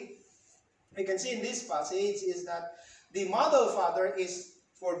 Secondly, we can see in this passage is that the model father is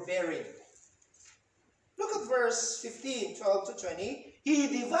forbearing. Look at verse 15, 12 to 20. He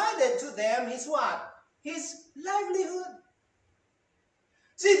divided to them his what? His livelihood.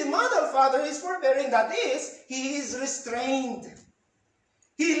 See, the model father is forbearing. That is, he is restrained.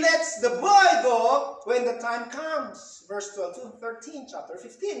 He lets the boy go when the time comes. Verse 12 to 13, chapter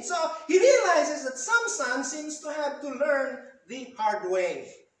 15. So he realizes that some son seems to have to learn the hard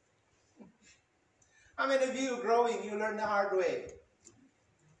way. How many of you growing, you learn the hard way?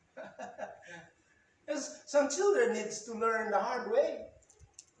 Because some children needs to learn the hard way.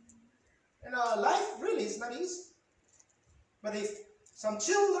 You know, life really is not easy. But if some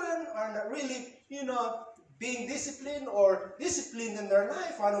children are not really, being disciplined or disciplined in their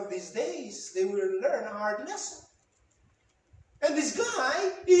life, one of these days, they will learn a hard lesson. And this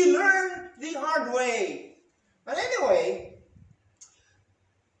guy, he learned the hard way. But anyway,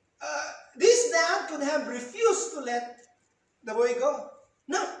 this dad could have refused to let the boy go.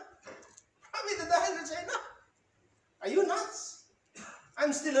 No. The dad would say, no. Are you nuts?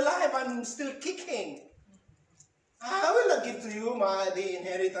 I'm still alive. I'm still kicking. I will not give to you the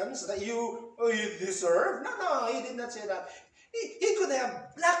inheritance that you deserve. No, he did not say that. He could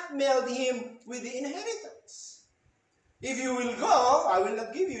have blackmailed him with the inheritance. If you will go, I will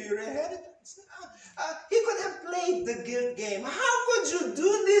not give you your inheritance. He could have played the guilt game. How could you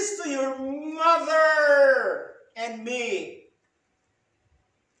do this to your mother and me?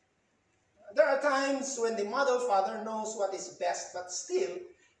 There are times when the model father knows what is best, but still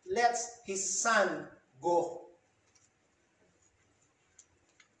lets his son go.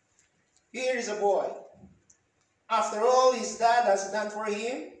 Here is a boy. After all his dad has done for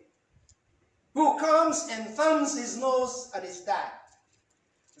him, who comes and thumbs his nose at his dad.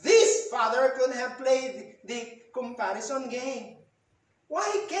 This father could have played the comparison game.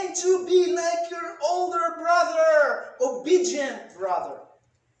 Why can't you be like your older brother, obedient brother?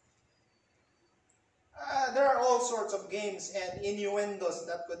 There are all sorts of games and innuendos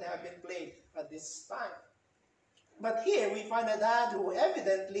that could have been played at this time. But here we find a dad who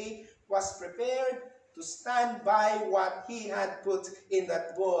evidently was prepared to stand by what he had put in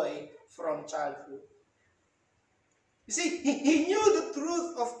that boy from childhood. You see, he knew the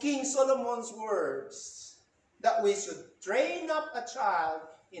truth of King Solomon's words, that we should train up a child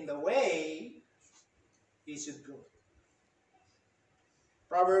in the way he should go.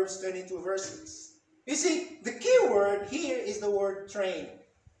 Proverbs 22 verse 6. You see, the key word here is the word train.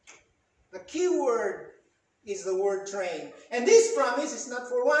 The key word is the word train. And this promise is not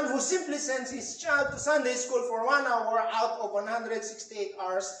for one who simply sends his child to Sunday school for 1 hour out of 168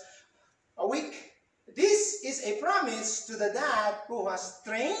 hours a week. This is a promise to the dad who has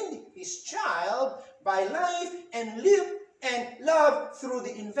trained his child by life and live and love through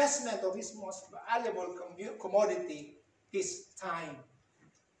the investment of his most valuable commodity, his time.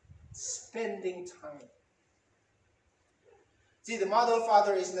 Spending time. See, the model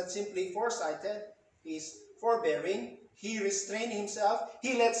father is not simply foresighted, he is forbearing, he restrains himself,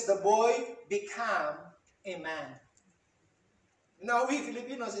 he lets the boy become a man. Now, we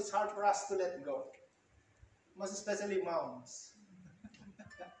Filipinos, it's hard for us to let go. Most especially moms.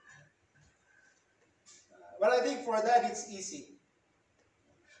 But I think for that, it's easy.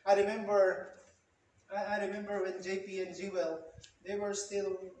 I remember when JP and Jewel, they were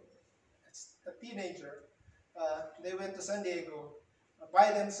still a teenager. They went to San Diego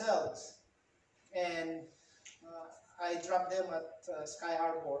by themselves, and I dropped them at Sky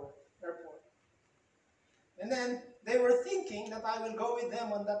Harbor Airport. And then they were thinking that I will go with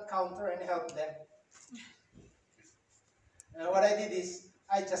them on that counter and help them. And what I did is,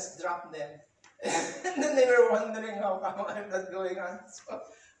 I just dropped them. And then they were wondering how come I'm not going on. So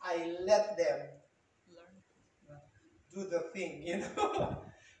I let them do the thing, you know.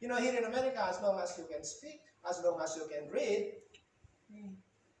 You know, here in America, as long as you can speak, as long as you can read,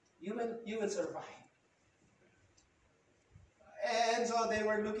 you will survive. And so they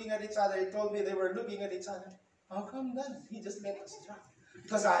were looking at each other. He told me they were looking at each other. How come then? He just let us drop.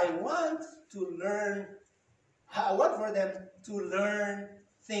 Because I want to learn, I want for them to learn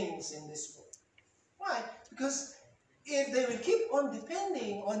things in this world. Why? Because if they will keep on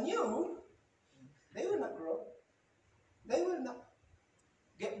depending on you, they will not grow. They will not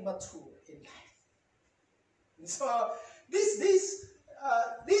get mature in life. And so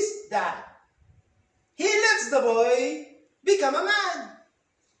this dad, he lets the boy become a man.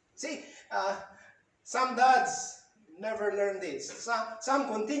 See, some dads never learn this. Some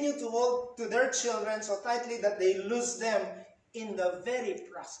continue to hold to their children so tightly that they lose them in the very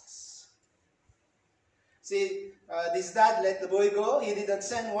process. See, this dad let the boy go. He didn't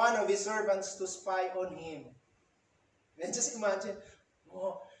send one of his servants to spy on him. And just imagine,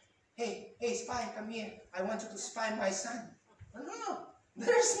 oh, hey, spy, come here. I want you to spy my son. No,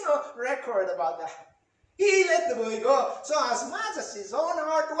 there's no record about that. He let the boy go. So as much as his own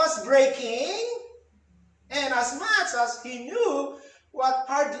heart was breaking, and as much as he knew what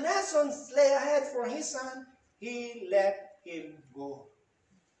hard lessons lay ahead for his son, he let him go.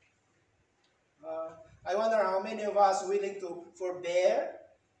 I wonder how many of us are willing to forbear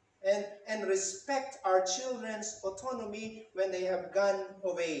and respect our children's autonomy when they have gone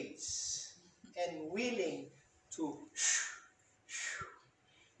of age, and willing to,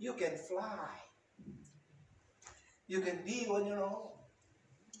 you can fly. You can be on your own.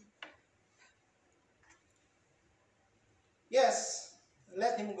 Yes,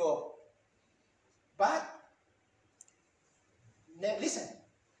 let him go. But, listen,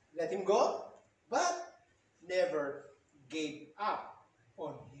 let him go, but never gave up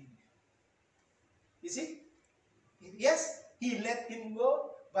on him. You see? Yes, he let him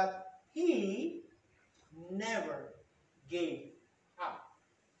go, but he never gave up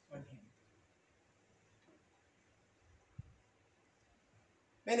on him.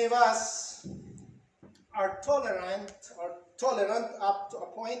 Many of us are tolerant up to a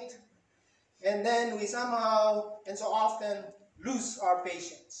point, and then we somehow and so often lose our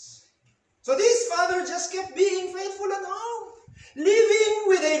patience. So this father just kept being faithful at home, living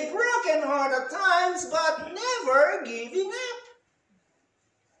with a broken heart at times, but never giving up.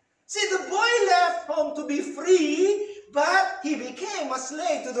 See, the boy left home to be free, but he became a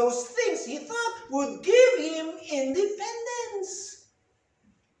slave to those things he thought would give him independence.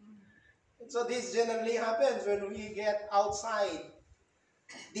 So this generally happens when we get outside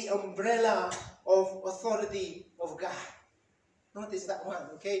the umbrella of authority of God. Notice that one,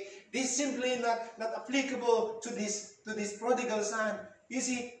 okay? This is simply not applicable to this prodigal son. You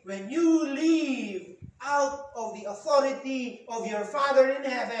see, when you live out of the authority of your Father in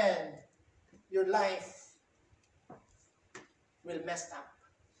heaven, your life will mess up.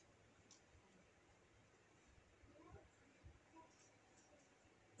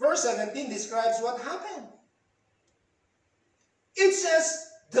 Verse 17 describes what happened. It says,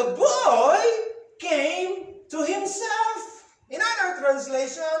 the boy came to himself. In another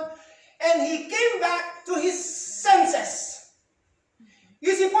translation, and he came back to his senses.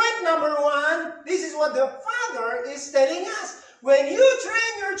 You see, point number one, this is what the Father is telling us. When you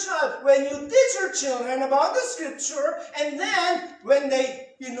train your child, when you teach your children about the Scripture, and then when they,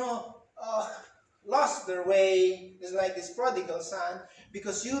 lost their way, it's like this prodigal son,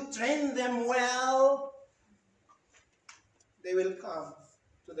 because you train them well, they will come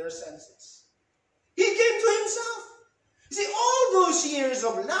to their senses. He came to himself. See, all those years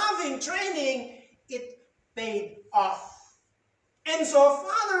of loving training, it paid off. And so,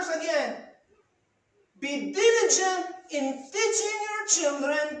 fathers, again, be diligent in teaching your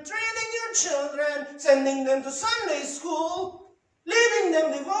children, training your children, sending them to Sunday school, leading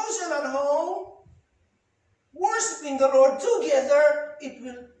them devotion at home, worshiping the Lord together. It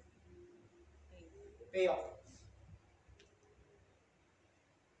will pay off.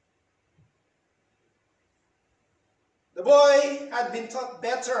 The boy had been taught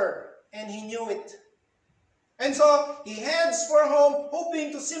better, and he knew it. And so he heads for home,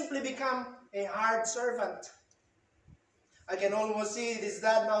 hoping to simply become a hard servant. I can almost see this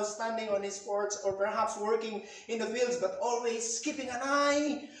dad now standing on his porch, or perhaps working in the fields, but always keeping an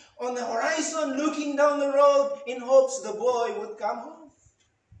eye on the horizon, looking down the road in hopes the boy would come home.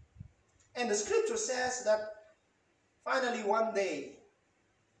 And the scripture says that finally one day,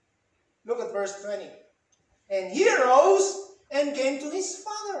 look at verse 20. And he rose and came to his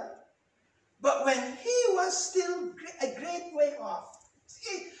father. But when he was still a great way off.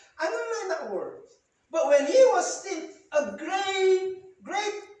 See, I don't like that word. But when he was still a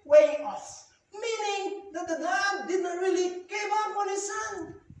great way off. Meaning that the dad did not really give up on his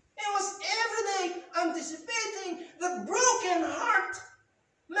son. He was every day anticipating the broken heart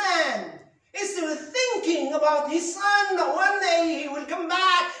man is still thinking about his son, that one day he will come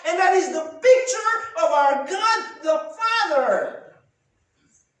back, and that is the picture of our God the Father.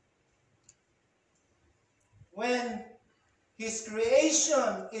 When his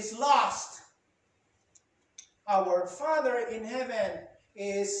creation is lost, our Father in heaven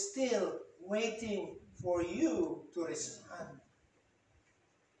is still waiting for you to respond.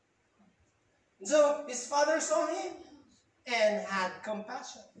 So his father saw him and had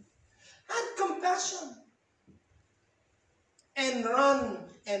compassion. Had compassion. And ran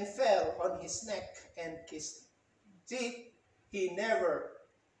and fell on his neck and kissed him. See, he never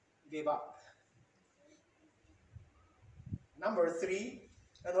gave up. Number 3,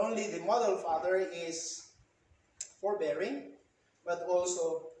 not only the model father is forbearing, but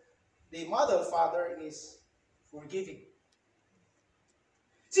also the model father is forgiving.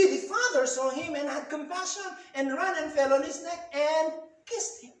 See, the father saw him and had compassion and ran and fell on his neck and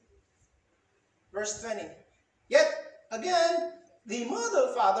kissed him. Verse 20. Yet again, the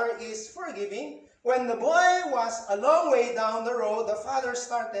model father is forgiving. When the boy was a long way down the road, the father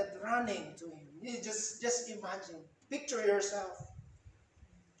started running to him. You just imagine. Picture yourself.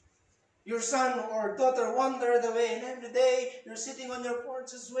 Your son or daughter wandered away, and every day you're sitting on your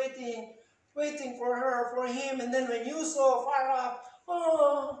porch just waiting for her, for him, and then when you saw far off,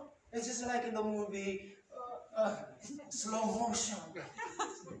 oh, it's just like in the movie, slow motion.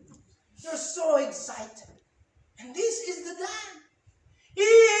 You're so excited. And this is the dad. He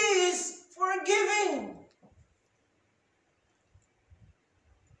is forgiving.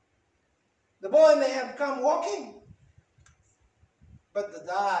 The boy may have come walking, but the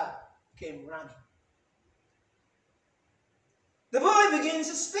dad came running. The boy begins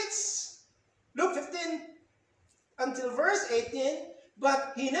to speak. Luke 15 until verse 18,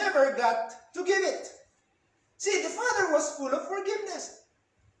 but he never got to give it. See, the father was full of forgiveness.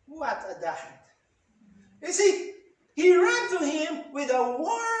 What a dad. You see, he ran to him with a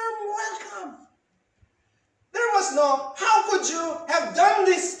warm welcome. There was no, how could you have done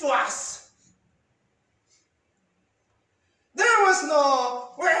this to us? There was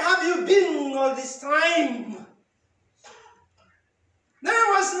no, where have you been all this time? There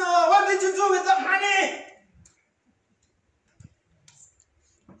was no, what did you do with the money?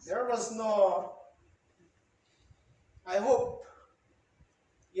 There was no, I hope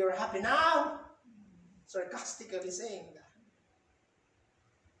you're happy now. Sarcastically saying that.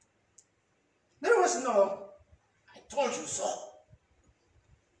 There was no, I told you so.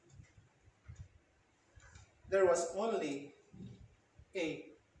 There was only a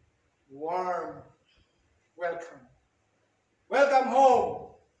warm welcome. Welcome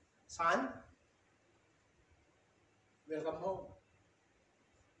home, son. Welcome home.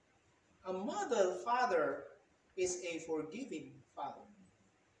 A model father is a forgiving father.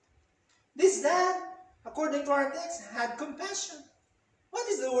 This dad, according to our text, had compassion. What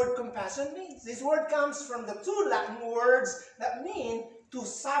does the word compassion mean? This word comes from the 2 Latin words that mean to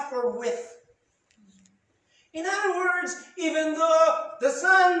suffer with. In other words, even though the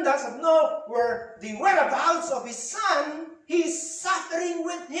son doesn't know where the whereabouts of his son, he's suffering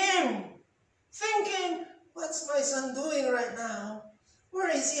with him. Thinking, what's my son doing right now? Where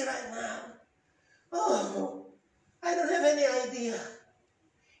is he right now? Oh, I don't have any idea.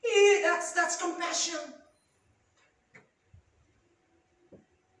 That's compassion.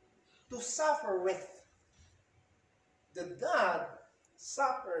 To suffer with. The dad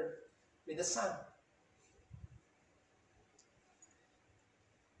suffered with the son.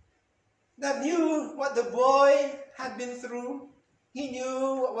 That knew what the boy had been through. He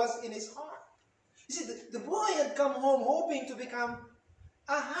knew what was in his heart. You see, the boy had come home hoping to become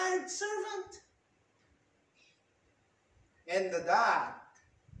a hired servant. And the dad,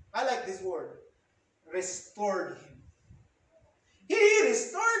 I like this word, restored him. He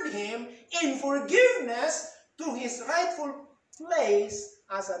restored him in forgiveness to his rightful place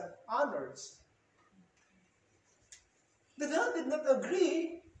as an honored son. The dad did not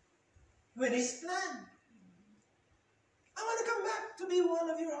agree with his plan. I want to come back to be one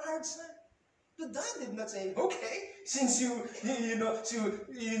of your hired sons. The dad did not say, okay, since you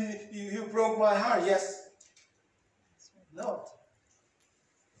broke my heart, yes. No.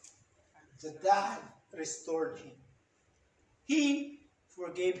 The dad restored him. He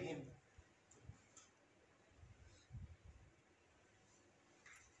forgave him.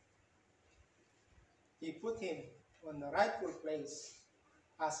 He put him on the rightful place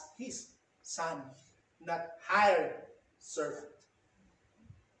as his son, not hired servant.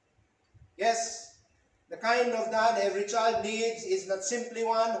 Yes, the kind of dad every child needs is not simply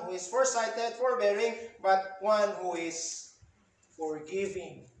one who is foresighted, forbearing, but one who is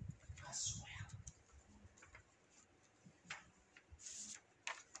forgiving as well.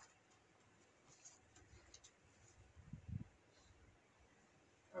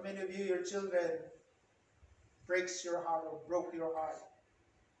 How many of you, your children, breaks your heart or broke your heart?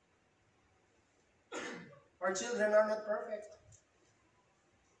 Our children are not perfect.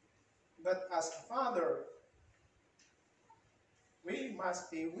 But as a father, we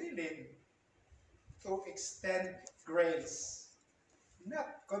must be willing to extend grace, not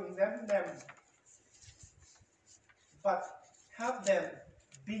condemn them, but have them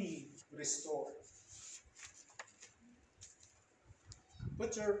be restored.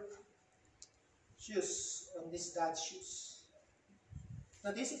 Put your shoes on this dad's shoes.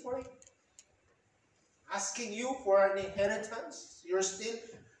 Not easy for him. Asking you for an inheritance, you're still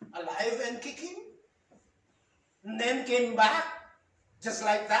alive and kicking, and then came back just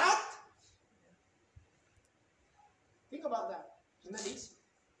like that. Think about that. Isn't that easy?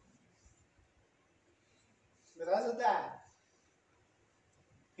 But as a dad,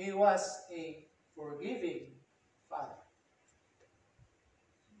 he was a forgiving father.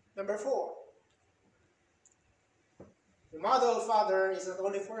 Number 4, the model father is not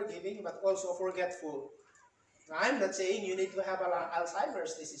only forgiving but also forgetful. Now, I'm not saying you need to have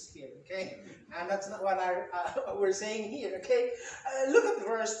Alzheimer's disease here, okay? And that's not what we're saying here, okay? Look at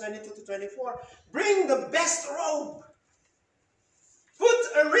verse 22 to 24. Bring the best robe.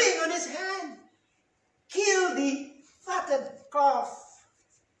 Put a ring on his hand. Kill the fatted calf.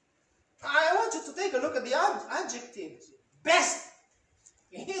 I want you to take a look at the adjectives. Best.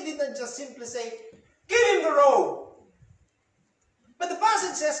 He didn't just simply say, give him the robe. But the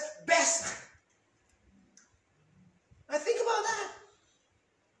passage says, best. Now think about that.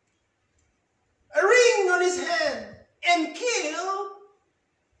 A ring on his hand and kill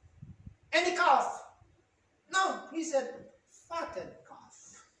any calf. No, he said, fatted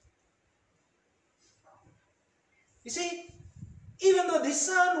calf. You see, even though the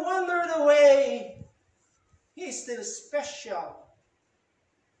son wandered away, he is still special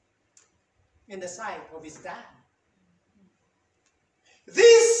in the sight of his dad.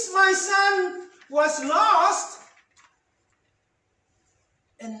 This, my son, was lost,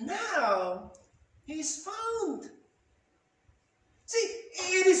 and now he is found. See,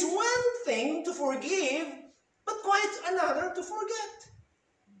 it is one thing to forgive, but quite another to forget.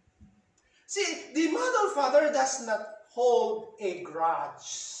 See, the model father does not hold a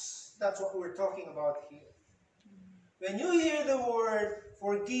grudge. That's what we're talking about here. When you hear the word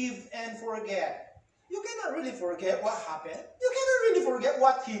forgive and forget, you cannot really forget what happened. You cannot really forget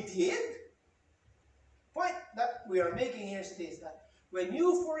what he did. Point that we are making here is this, that when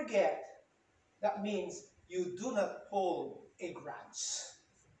you forget, that means you do not hold a grudge.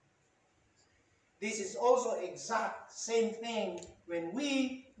 This is also exact same thing when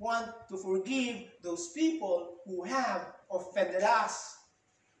we want to forgive those people who have offended us.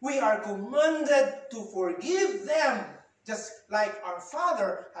 We are commanded to forgive them, just like our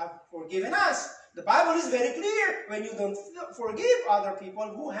Father have forgiven us. The Bible is very clear. When you don't forgive other people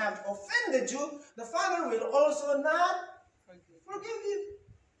who have offended you, the Father will also not forgive you.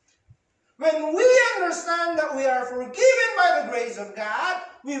 When we understand that we are forgiven by the grace of God,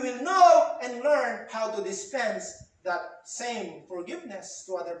 we will know and learn how to dispense that same forgiveness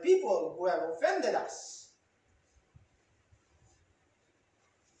to other people who have offended us.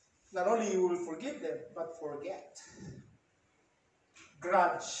 Not only you will forgive them, but forget.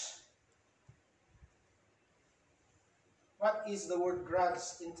 Grudge. What is the word grudge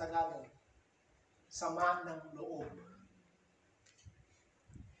in Tagalog? Sama ng loob.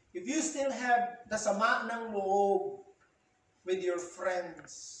 If you still have the sama ng loob with your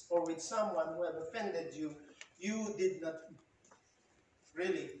friends or with someone who have offended you, you did not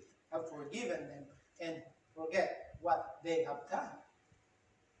really have forgiven them and forget what they have done.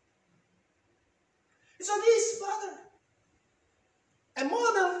 So this father, a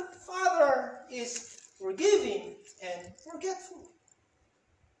model father, is forgiving and forgetful.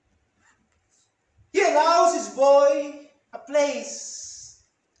 He allows his boy a place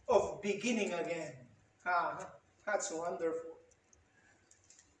of beginning again. That's wonderful.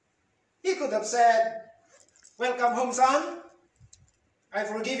 He could have said, welcome home, son. I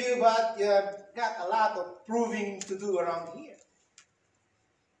forgive you, but you have got a lot of proving to do around here.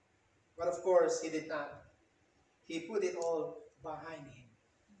 But of course, he did not. He put it all behind him.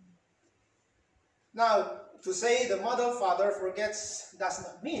 Now, to say the model father forgets does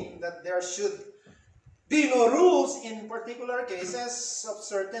not mean that there should Do you know rules in particular cases of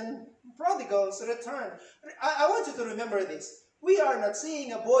certain prodigals return? I want you to remember this. We are not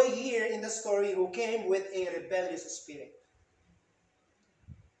seeing a boy here in the story who came with a rebellious spirit.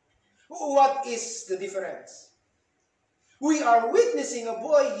 What is the difference? We are witnessing a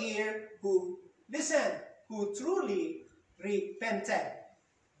boy here who, listen, who truly repented.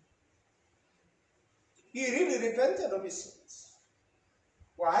 He really repented of his sins.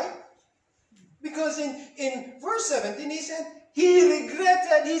 Why? Because in verse 17 he said, he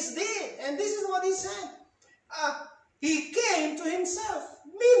regretted his deed. And this is what he said. He came to himself,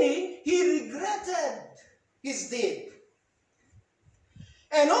 meaning he regretted his deed.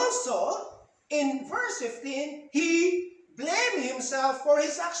 And also, in verse 15, he blamed himself for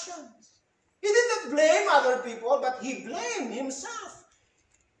his actions. He did not blame other people, but he blamed himself.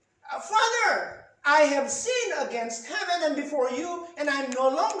 Father, I have sinned against heaven and before you, and I am no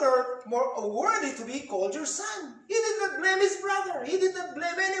longer more worthy to be called your son. He did not blame his brother. He did not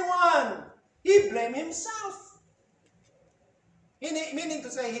blame anyone. He blamed himself. Meaning to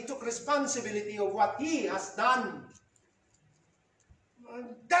say, he took responsibility of what he has done.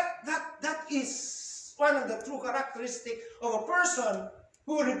 That is one of the true characteristics of a person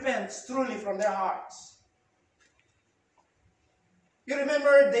who repents truly from their hearts. You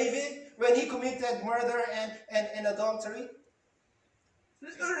remember David when he committed murder and adultery?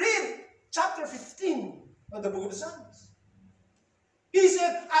 Read chapter 15 of the book of Psalms. He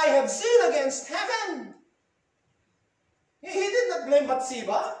said, I have sinned against heaven. He did not blame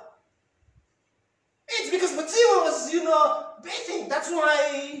Bathsheba. It's because Bathsheba was, bathing. That's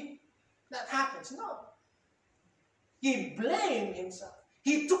why that happens. No. He blamed himself.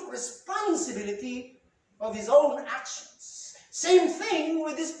 He took responsibility of his own actions. Same thing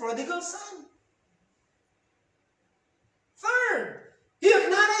with his prodigal son. Third, he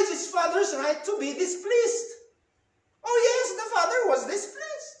acknowledged his father's right to be displeased. Oh yes, the father was displeased.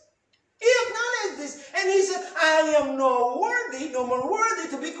 He acknowledged this. And he said, I am no more worthy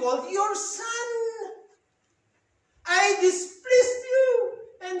to be called your son. I displeased you.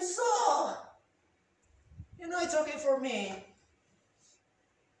 And so, it's okay for me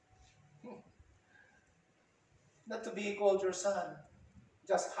not to be called your son,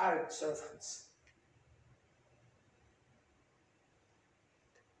 just hired servants.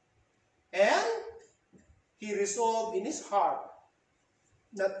 And he resolved in his heart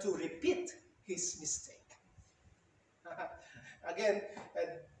not to repeat his mistake. Again,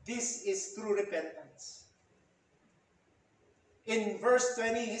 this is true repentance. In verse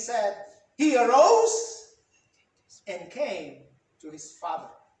 20, he said, he arose and came to his father.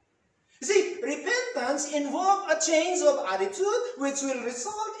 You see, repentance involves a change of attitude, which will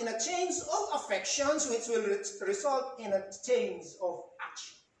result in a change of affections, which will result in a change of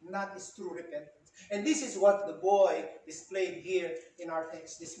action. And that is true repentance. And this is what the boy displayed here in our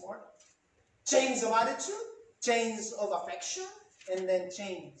text this morning. Change of attitude, change of affection, and then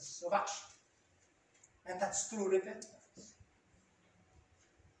change of action. And that's true repentance.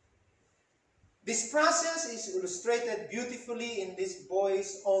 This process is illustrated beautifully in this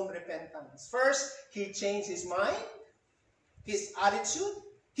boy's own repentance. First, he changed his mind, his attitude.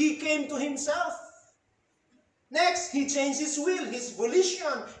 He came to himself. Next, he changed his will, his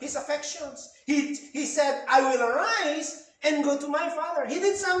volition, his affections. He said, I will arise and go to my father. He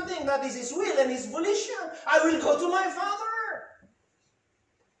did something that is his will and his volition. I will go to my father.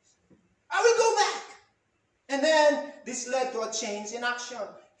 I will go back. And then this led to a change in action.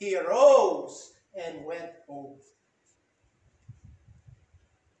 He arose and went home.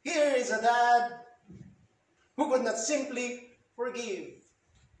 Here is a dad who could not simply forgive,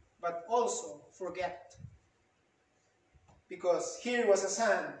 but also forget. Because here was a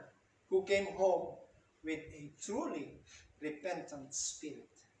son who came home with a truly repentant spirit.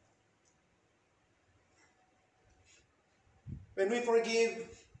 When we forgive,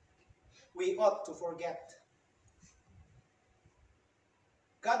 we ought to forget.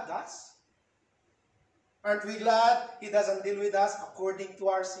 God does. Aren't we glad He doesn't deal with us according to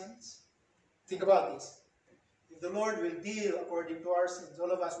our sins? Think about this. If the Lord will deal according to our sins,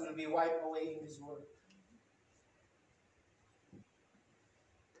 all of us will be wiped away in this world.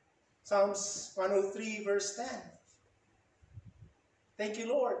 Psalms 103 verse 10. Thank you,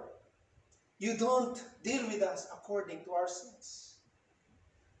 Lord. You don't deal with us according to our sins.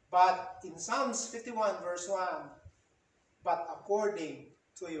 But in Psalms 51 verse 1, but according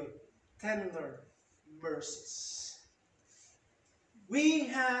to your tender mercies. We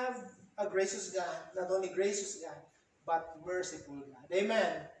have a gracious God, not only gracious God, but merciful God.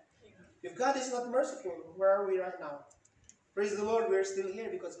 Amen. If God is not merciful, where are we right now? Praise the Lord, we're still here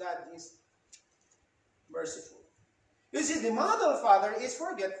because God is merciful. You see, the model father is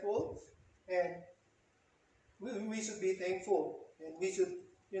forgetful, and we should be thankful, and we should,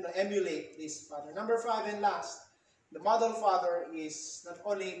 emulate this father. Number 5 and last, the model father is not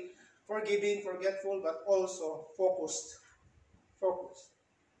only forgiving, forgetful, but also focused. Focused.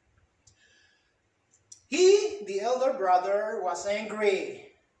 He, the elder brother, was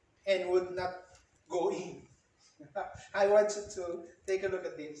angry and would not go in. I want you to take a look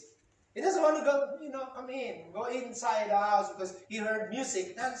at this. He doesn't want to go, come in, go inside the house because he heard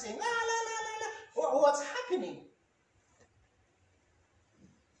music, dancing, la la la la la. What's happening?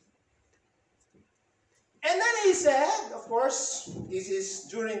 And then he said, of course, this is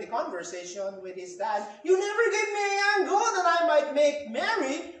during the conversation with his dad, "You never gave me a young goat that I might make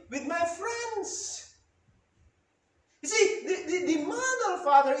merry with my friends." You see, the model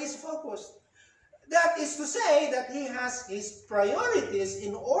father is focused. That is to say that he has his priorities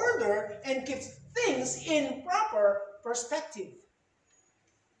in order and keeps things in proper perspective.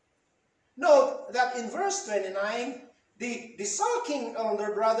 Note that in verse 29, the sulking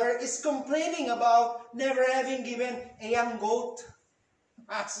elder brother is complaining about never having given a young goat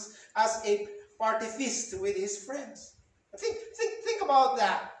as a party feast with his friends. Think about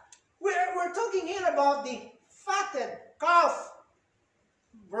that. We're talking here about the fatted calf,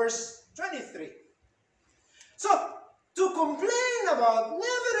 verse 23. So, to complain about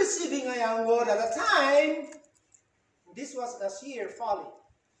never receiving a young goat at a time, this was a sheer folly.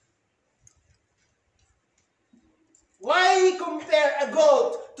 Why compare a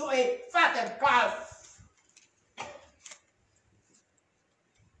goat to a fatted calf?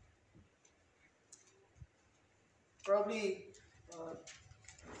 Probably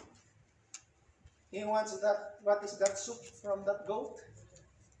he wants that. What is that soup from that goat?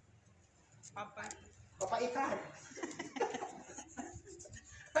 Papaitan.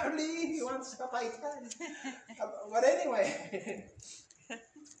 Probably he wants papaitan. But anyway,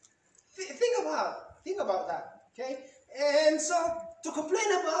 think about that. Okay, and so to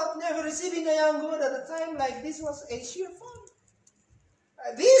complain about never receiving a young goat at a time like this was a sheer folly.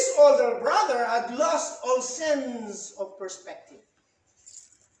 This older brother had lost all sense of perspective.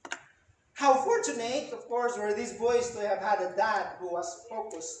 How fortunate, of course, were these boys to have had a dad who was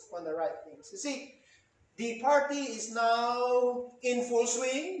focused on the right things. You see, the party is now in full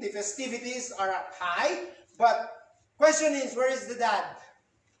swing. The festivities are up high. But question is, where is the dad?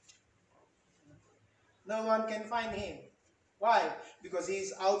 No one can find him. Why? Because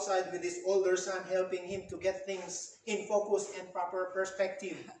he's outside with his older son helping him to get things in focus and proper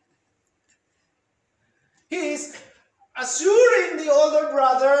perspective. He is assuring the older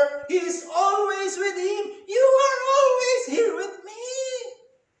brother he is always with him. You are always here with me.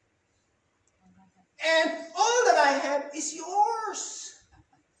 And all that I have is yours.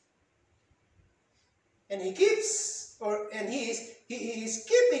 And he is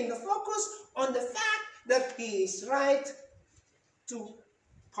keeping the focus on the fact that he is right to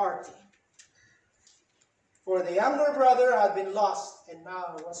party. For the younger brother had been lost and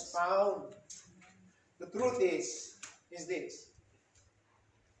now was found. The truth is this.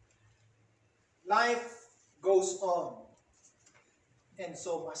 Life goes on, and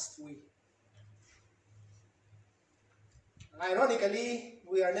so must we. Ironically,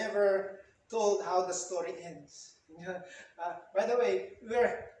 we are never told how the story ends. By the way,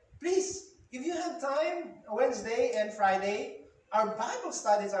 please, if you have time, Wednesday and Friday, our Bible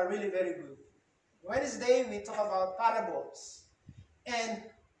studies are really very good. Wednesday, we talk about parables. And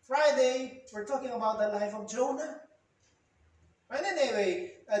Friday, we're talking about the life of Jonah. And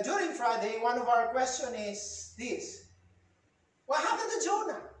anyway, during Friday, one of our questions is this. What happened to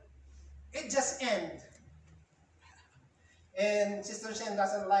Jonah? It just ended. And Sister Shen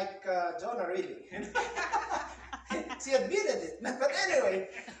doesn't like Jonah really. She admitted it. But anyway,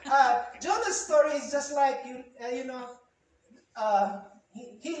 Jonah's story is just like, he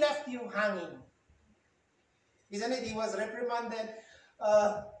left you hanging. Isn't it? He was reprimanded.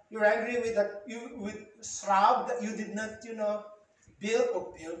 You're angry with shrub that you did not,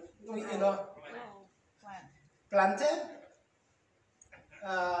 planted.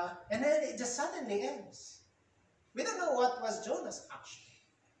 And then it just suddenly ends. We don't know what was Jonah's action.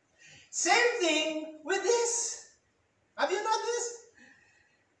 Same thing with this. Have you noticed?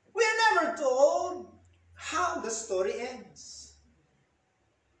 We are never told how the story ends.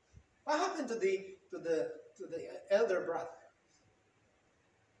 What happened to the elder brother?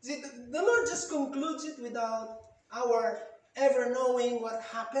 See, the Lord just concludes it without our ever knowing what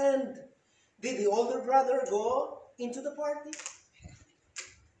happened. Did the older brother go into the party?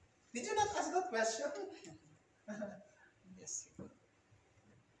 Did you not ask that question? Yes.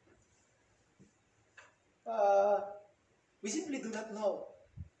 we simply do not know.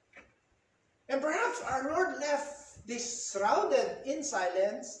 And perhaps our Lord left this shrouded in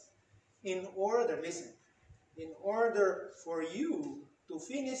silence in order, listen, in order for you to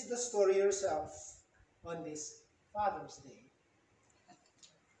finish the story yourself on this Father's Day.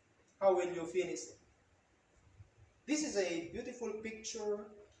 How will you finish it? This is a beautiful picture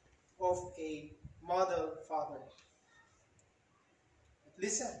of a model father. But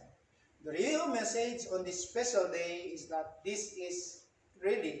listen, the real message on this special day is that this is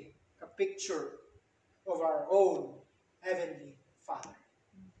really a picture of our own Heavenly Father.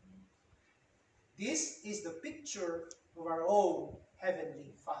 This is the picture of our own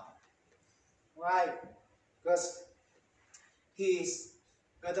Heavenly Father. Why? Because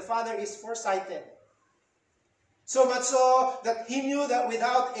God the Father is foresighted. So much so that He knew that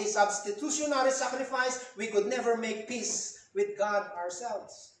without a substitutionary sacrifice, we could never make peace with God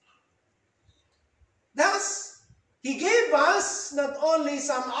ourselves. Thus, He gave us not only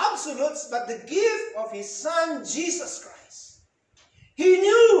some absolutes, but the gift of His Son, Jesus Christ. He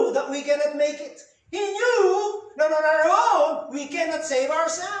knew that we cannot make it. He knew that on our own, we cannot save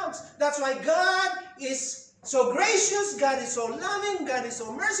ourselves. That's why God is so gracious, God is so loving, God is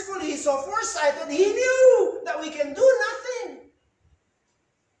so merciful, He is so foresighted. He knew that we can do nothing.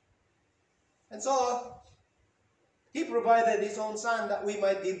 And so, He provided His own Son that we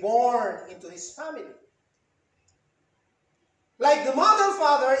might be born into His family. Like the model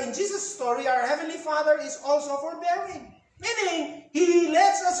father in Jesus' story, our Heavenly Father is also forbearing. Meaning, He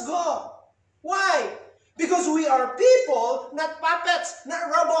lets us go. Why? Because we are people, not puppets, not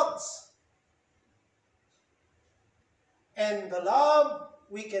robots. And the love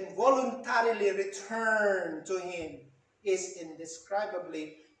we can voluntarily return to Him is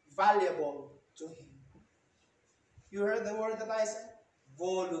indescribably valuable to Him. You heard the word that I said?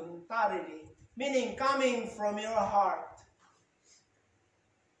 Voluntarily. Meaning coming from your heart.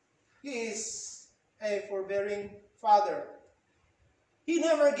 He is a forbearing Father. He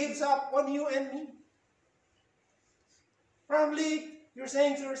never gives up on you and me. Probably you're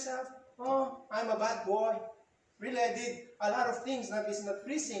saying to yourself, oh, I'm a bad boy. Really, I did a lot of things that is not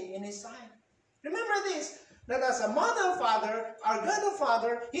pleasing in His sight. Remember this, that as a model Father, our God the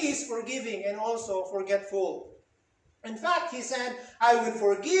Father, He is forgiving and also forgetful. In fact, He said, I will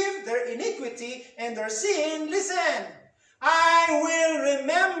forgive their iniquity and their sin. Listen, I will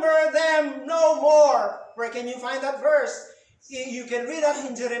remember them no more. Where can you find that verse? You can read that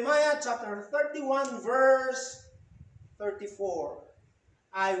in Jeremiah chapter 31, verse 34.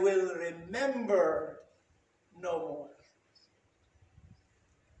 I will remember no more.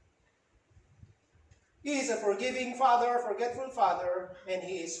 He is a forgiving Father, forgetful Father, and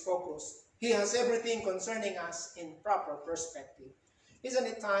He is focused. He has everything concerning us in proper perspective. Isn't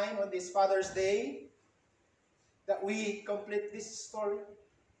it time on this Father's Day that we complete this story?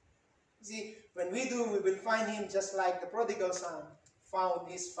 See, when we do, we will find Him just like the prodigal son found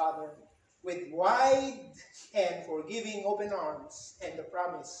his father, with wide and forgiving open arms and the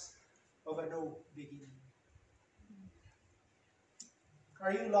promise of a new beginning.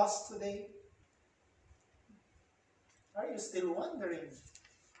 Are you lost today? Are you still wondering?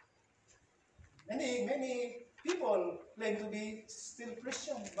 Many people claim to be still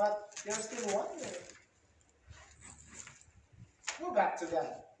Christian, but they are still wondering. Go back to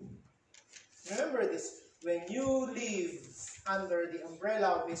God. Remember this, when you live under the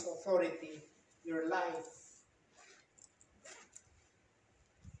umbrella of His authority, your life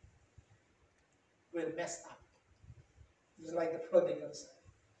will mess up. It's like the prodigal son.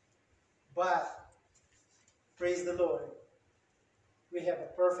 But, praise the Lord, we have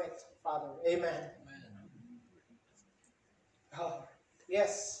a perfect Father. Amen. Oh,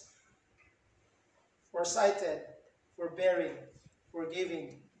 yes. Foresighted, forbearing,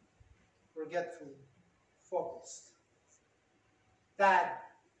 forgiving, forgetful, focused. That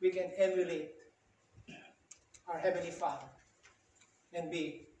we can emulate our Heavenly Father and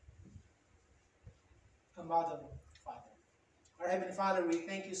be a model Father. Our Heavenly Father, we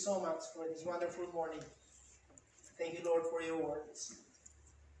thank You so much for this wonderful morning. Thank You, Lord, for Your words.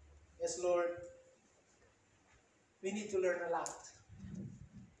 Yes, Lord, we need to learn a lot.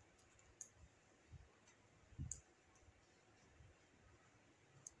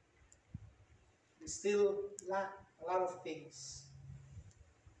 We still lack a lot of things.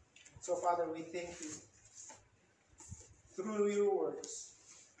 So, Father, we thank You. Through Your words,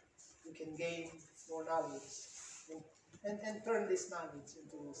 we can gain more knowledge and turn this knowledge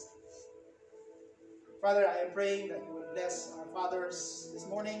into wisdom. Father, I am praying that You will bless our fathers this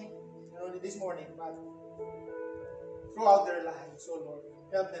morning, not only this morning, but throughout their lives, oh Lord.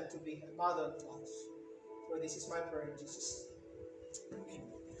 Help them to be a model to us. For this is my prayer in Jesus' name.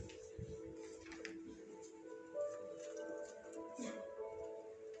 Amen.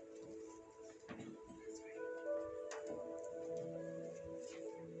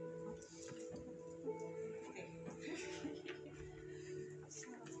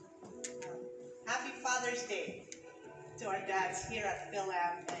 Happy Father's Day to our dads here at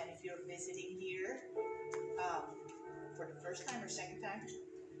Philam, and if you're visiting here for the first time or second time,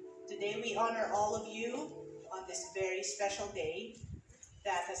 today we honor all of you on this very special day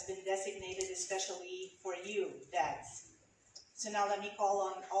that has been designated especially for you, dads. So now let me call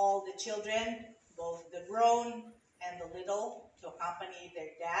on all the children, both the grown and the little, to accompany their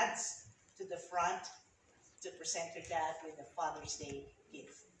dads to the front to present your dad with a Father's Day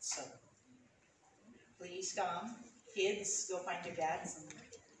gift. So please come. Kids, go find your dads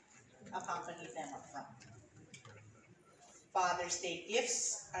and accompany them up front. Father's Day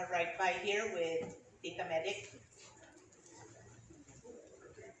gifts are right by here with Tita Medic.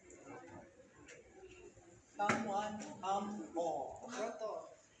 Come one, come all.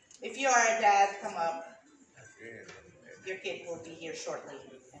 If you are a dad, come up. Your kid will be here shortly,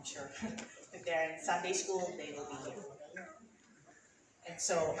 I'm sure. If they're in Sunday school, they will be here. And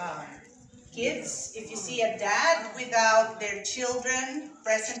so, kids, if you see a dad without their children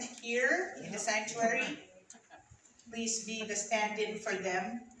present here in the sanctuary, please be the stand-in for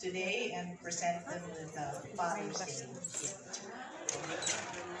them today and present them with a Father's Day gift.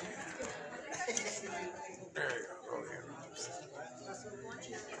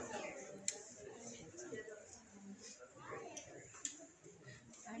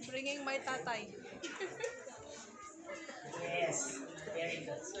 I'm bringing my tatay. Yes, very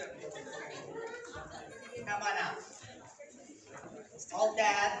good. Come on up. All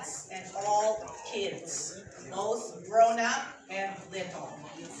dads and all kids, both grown up and little.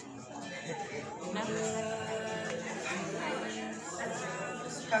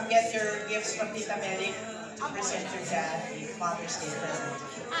 Come get your gifts from Tita Medic. Present your dad with Father's Day present.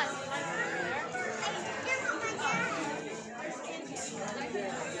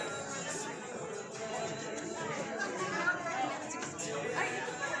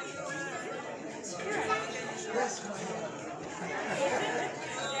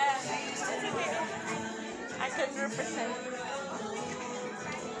 I can represent.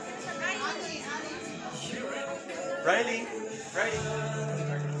 Riley.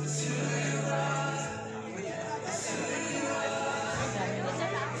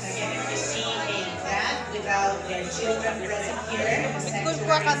 Again, if you see a dad without their children present here in the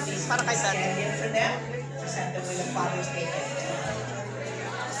sanctuary, please stand in for them. Present them with a Father's Day gift.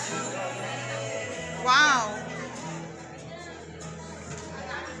 Wow.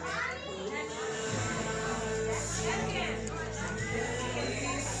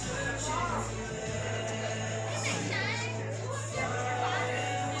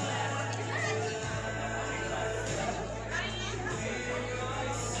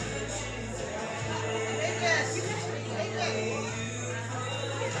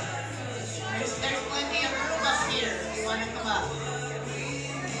 There's plenty of room up here if you want to come up.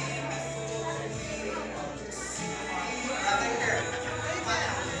 Brother Kirk, come on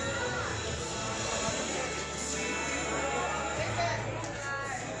up.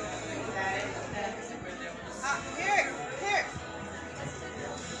 Here.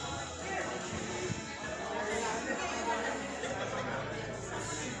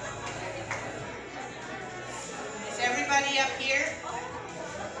 Is everybody up here?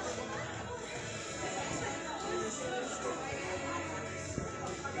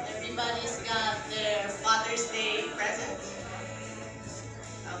 Everybody's got their Father's Day present?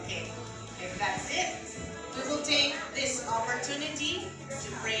 Okay, if that's it, we will take this opportunity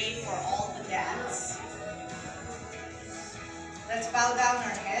to pray for all the dads. Let's bow down our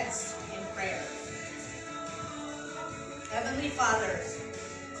heads in prayer. Heavenly Father,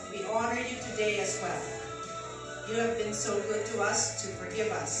 we honor you today as well. You have been so good to us to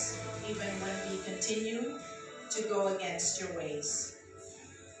forgive us, even when we continue to go against your ways.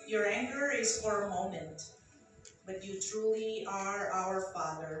 Your anger is for a moment, but you truly are our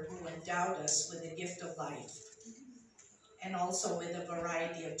Father who endowed us with the gift of life, and also with a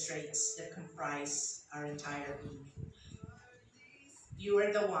variety of traits that comprise our entire being. You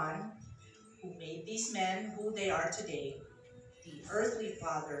are the one who made these men who they are today, the earthly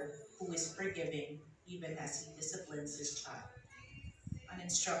Father who is forgiving even as he disciplines his child, an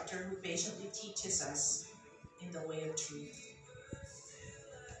instructor who patiently teaches us in the way of truth,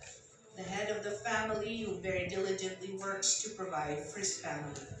 the head of the family who very diligently works to provide for his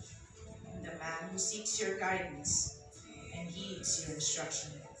family, and the man who seeks your guidance and heeds your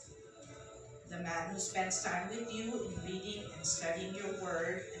instruction, the the man who spends time with you in reading and studying your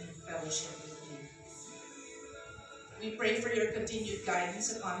word and in fellowship with you. We pray for your continued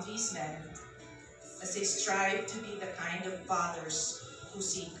guidance upon these men as they strive to be the kind of fathers who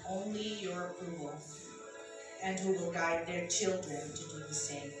seek only your approval and who will guide their children to do the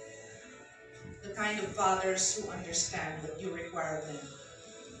same. The kind of fathers who understand what you require of them,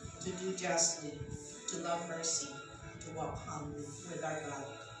 to do justly, to love mercy, to walk humbly with our God.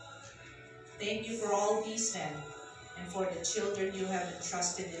 Thank you for all these men and for the children you have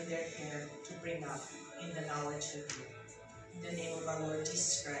entrusted in their care to bring up in the knowledge of you. In the name of our Lord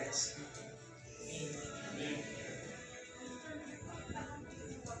Jesus Christ. Amen.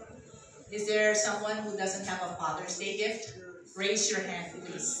 Is there someone who doesn't have a Father's Day gift? Raise your hand,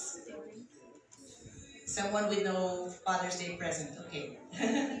 please. Someone with no Father's Day present. Okay.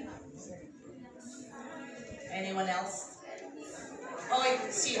 Anyone else? Oh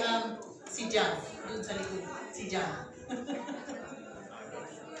wait, si John. Dun sa likod. Si John.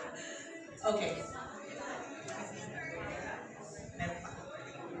 Okay.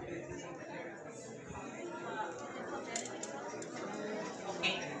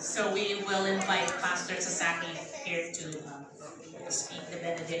 Okay, so we will invite Pastor Sasaki here to speak the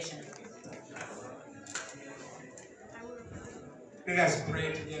benediction. Let us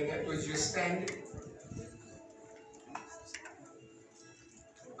pray together. Would you stand?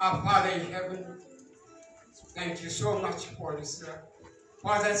 Our Father in heaven, thank you so much for this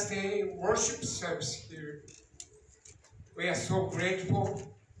Father's Day worship service here. We are so grateful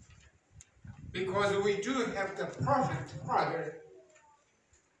because we do have the perfect Father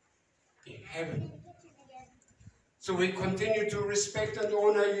in heaven. So we continue to respect and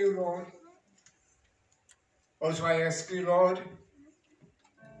honor you, Lord. Also, I ask you, Lord,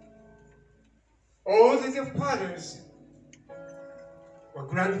 all the fathers, or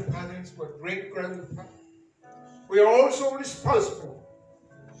grandfathers, or great-grandfathers, we are also responsible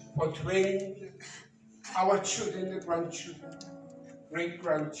for training our children, the grandchildren,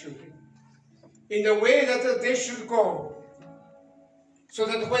 great-grandchildren, in the way that they should go, so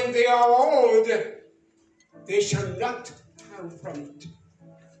that when they are old, they shall not turn from it.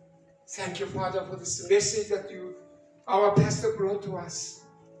 Thank you, Father, for this message that our pastor brought to us.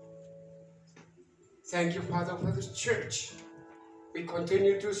 Thank you, Father, for this church. We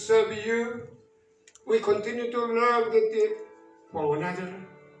continue to serve you. We continue to love one another.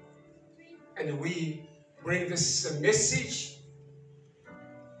 And we bring this message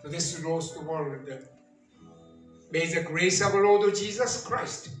to this lost world. May the grace of our Lord Jesus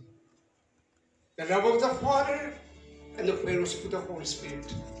Christ, the love of the Father, and the fellowship of the Holy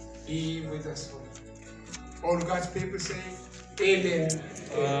Spirit be with us all. All God's people say, Amen.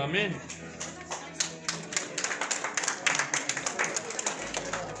 Amen.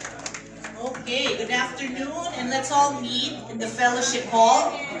 Okay, good afternoon, and let's all meet in the fellowship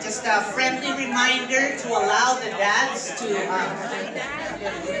hall. Just a friendly reminder to allow the dads to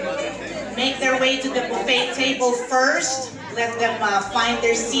make their way to the buffet table first. Let them find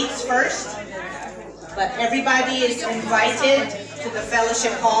their seats first. But everybody is invited to the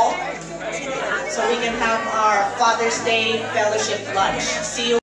fellowship hall so we can have our Father's Day fellowship lunch. See you.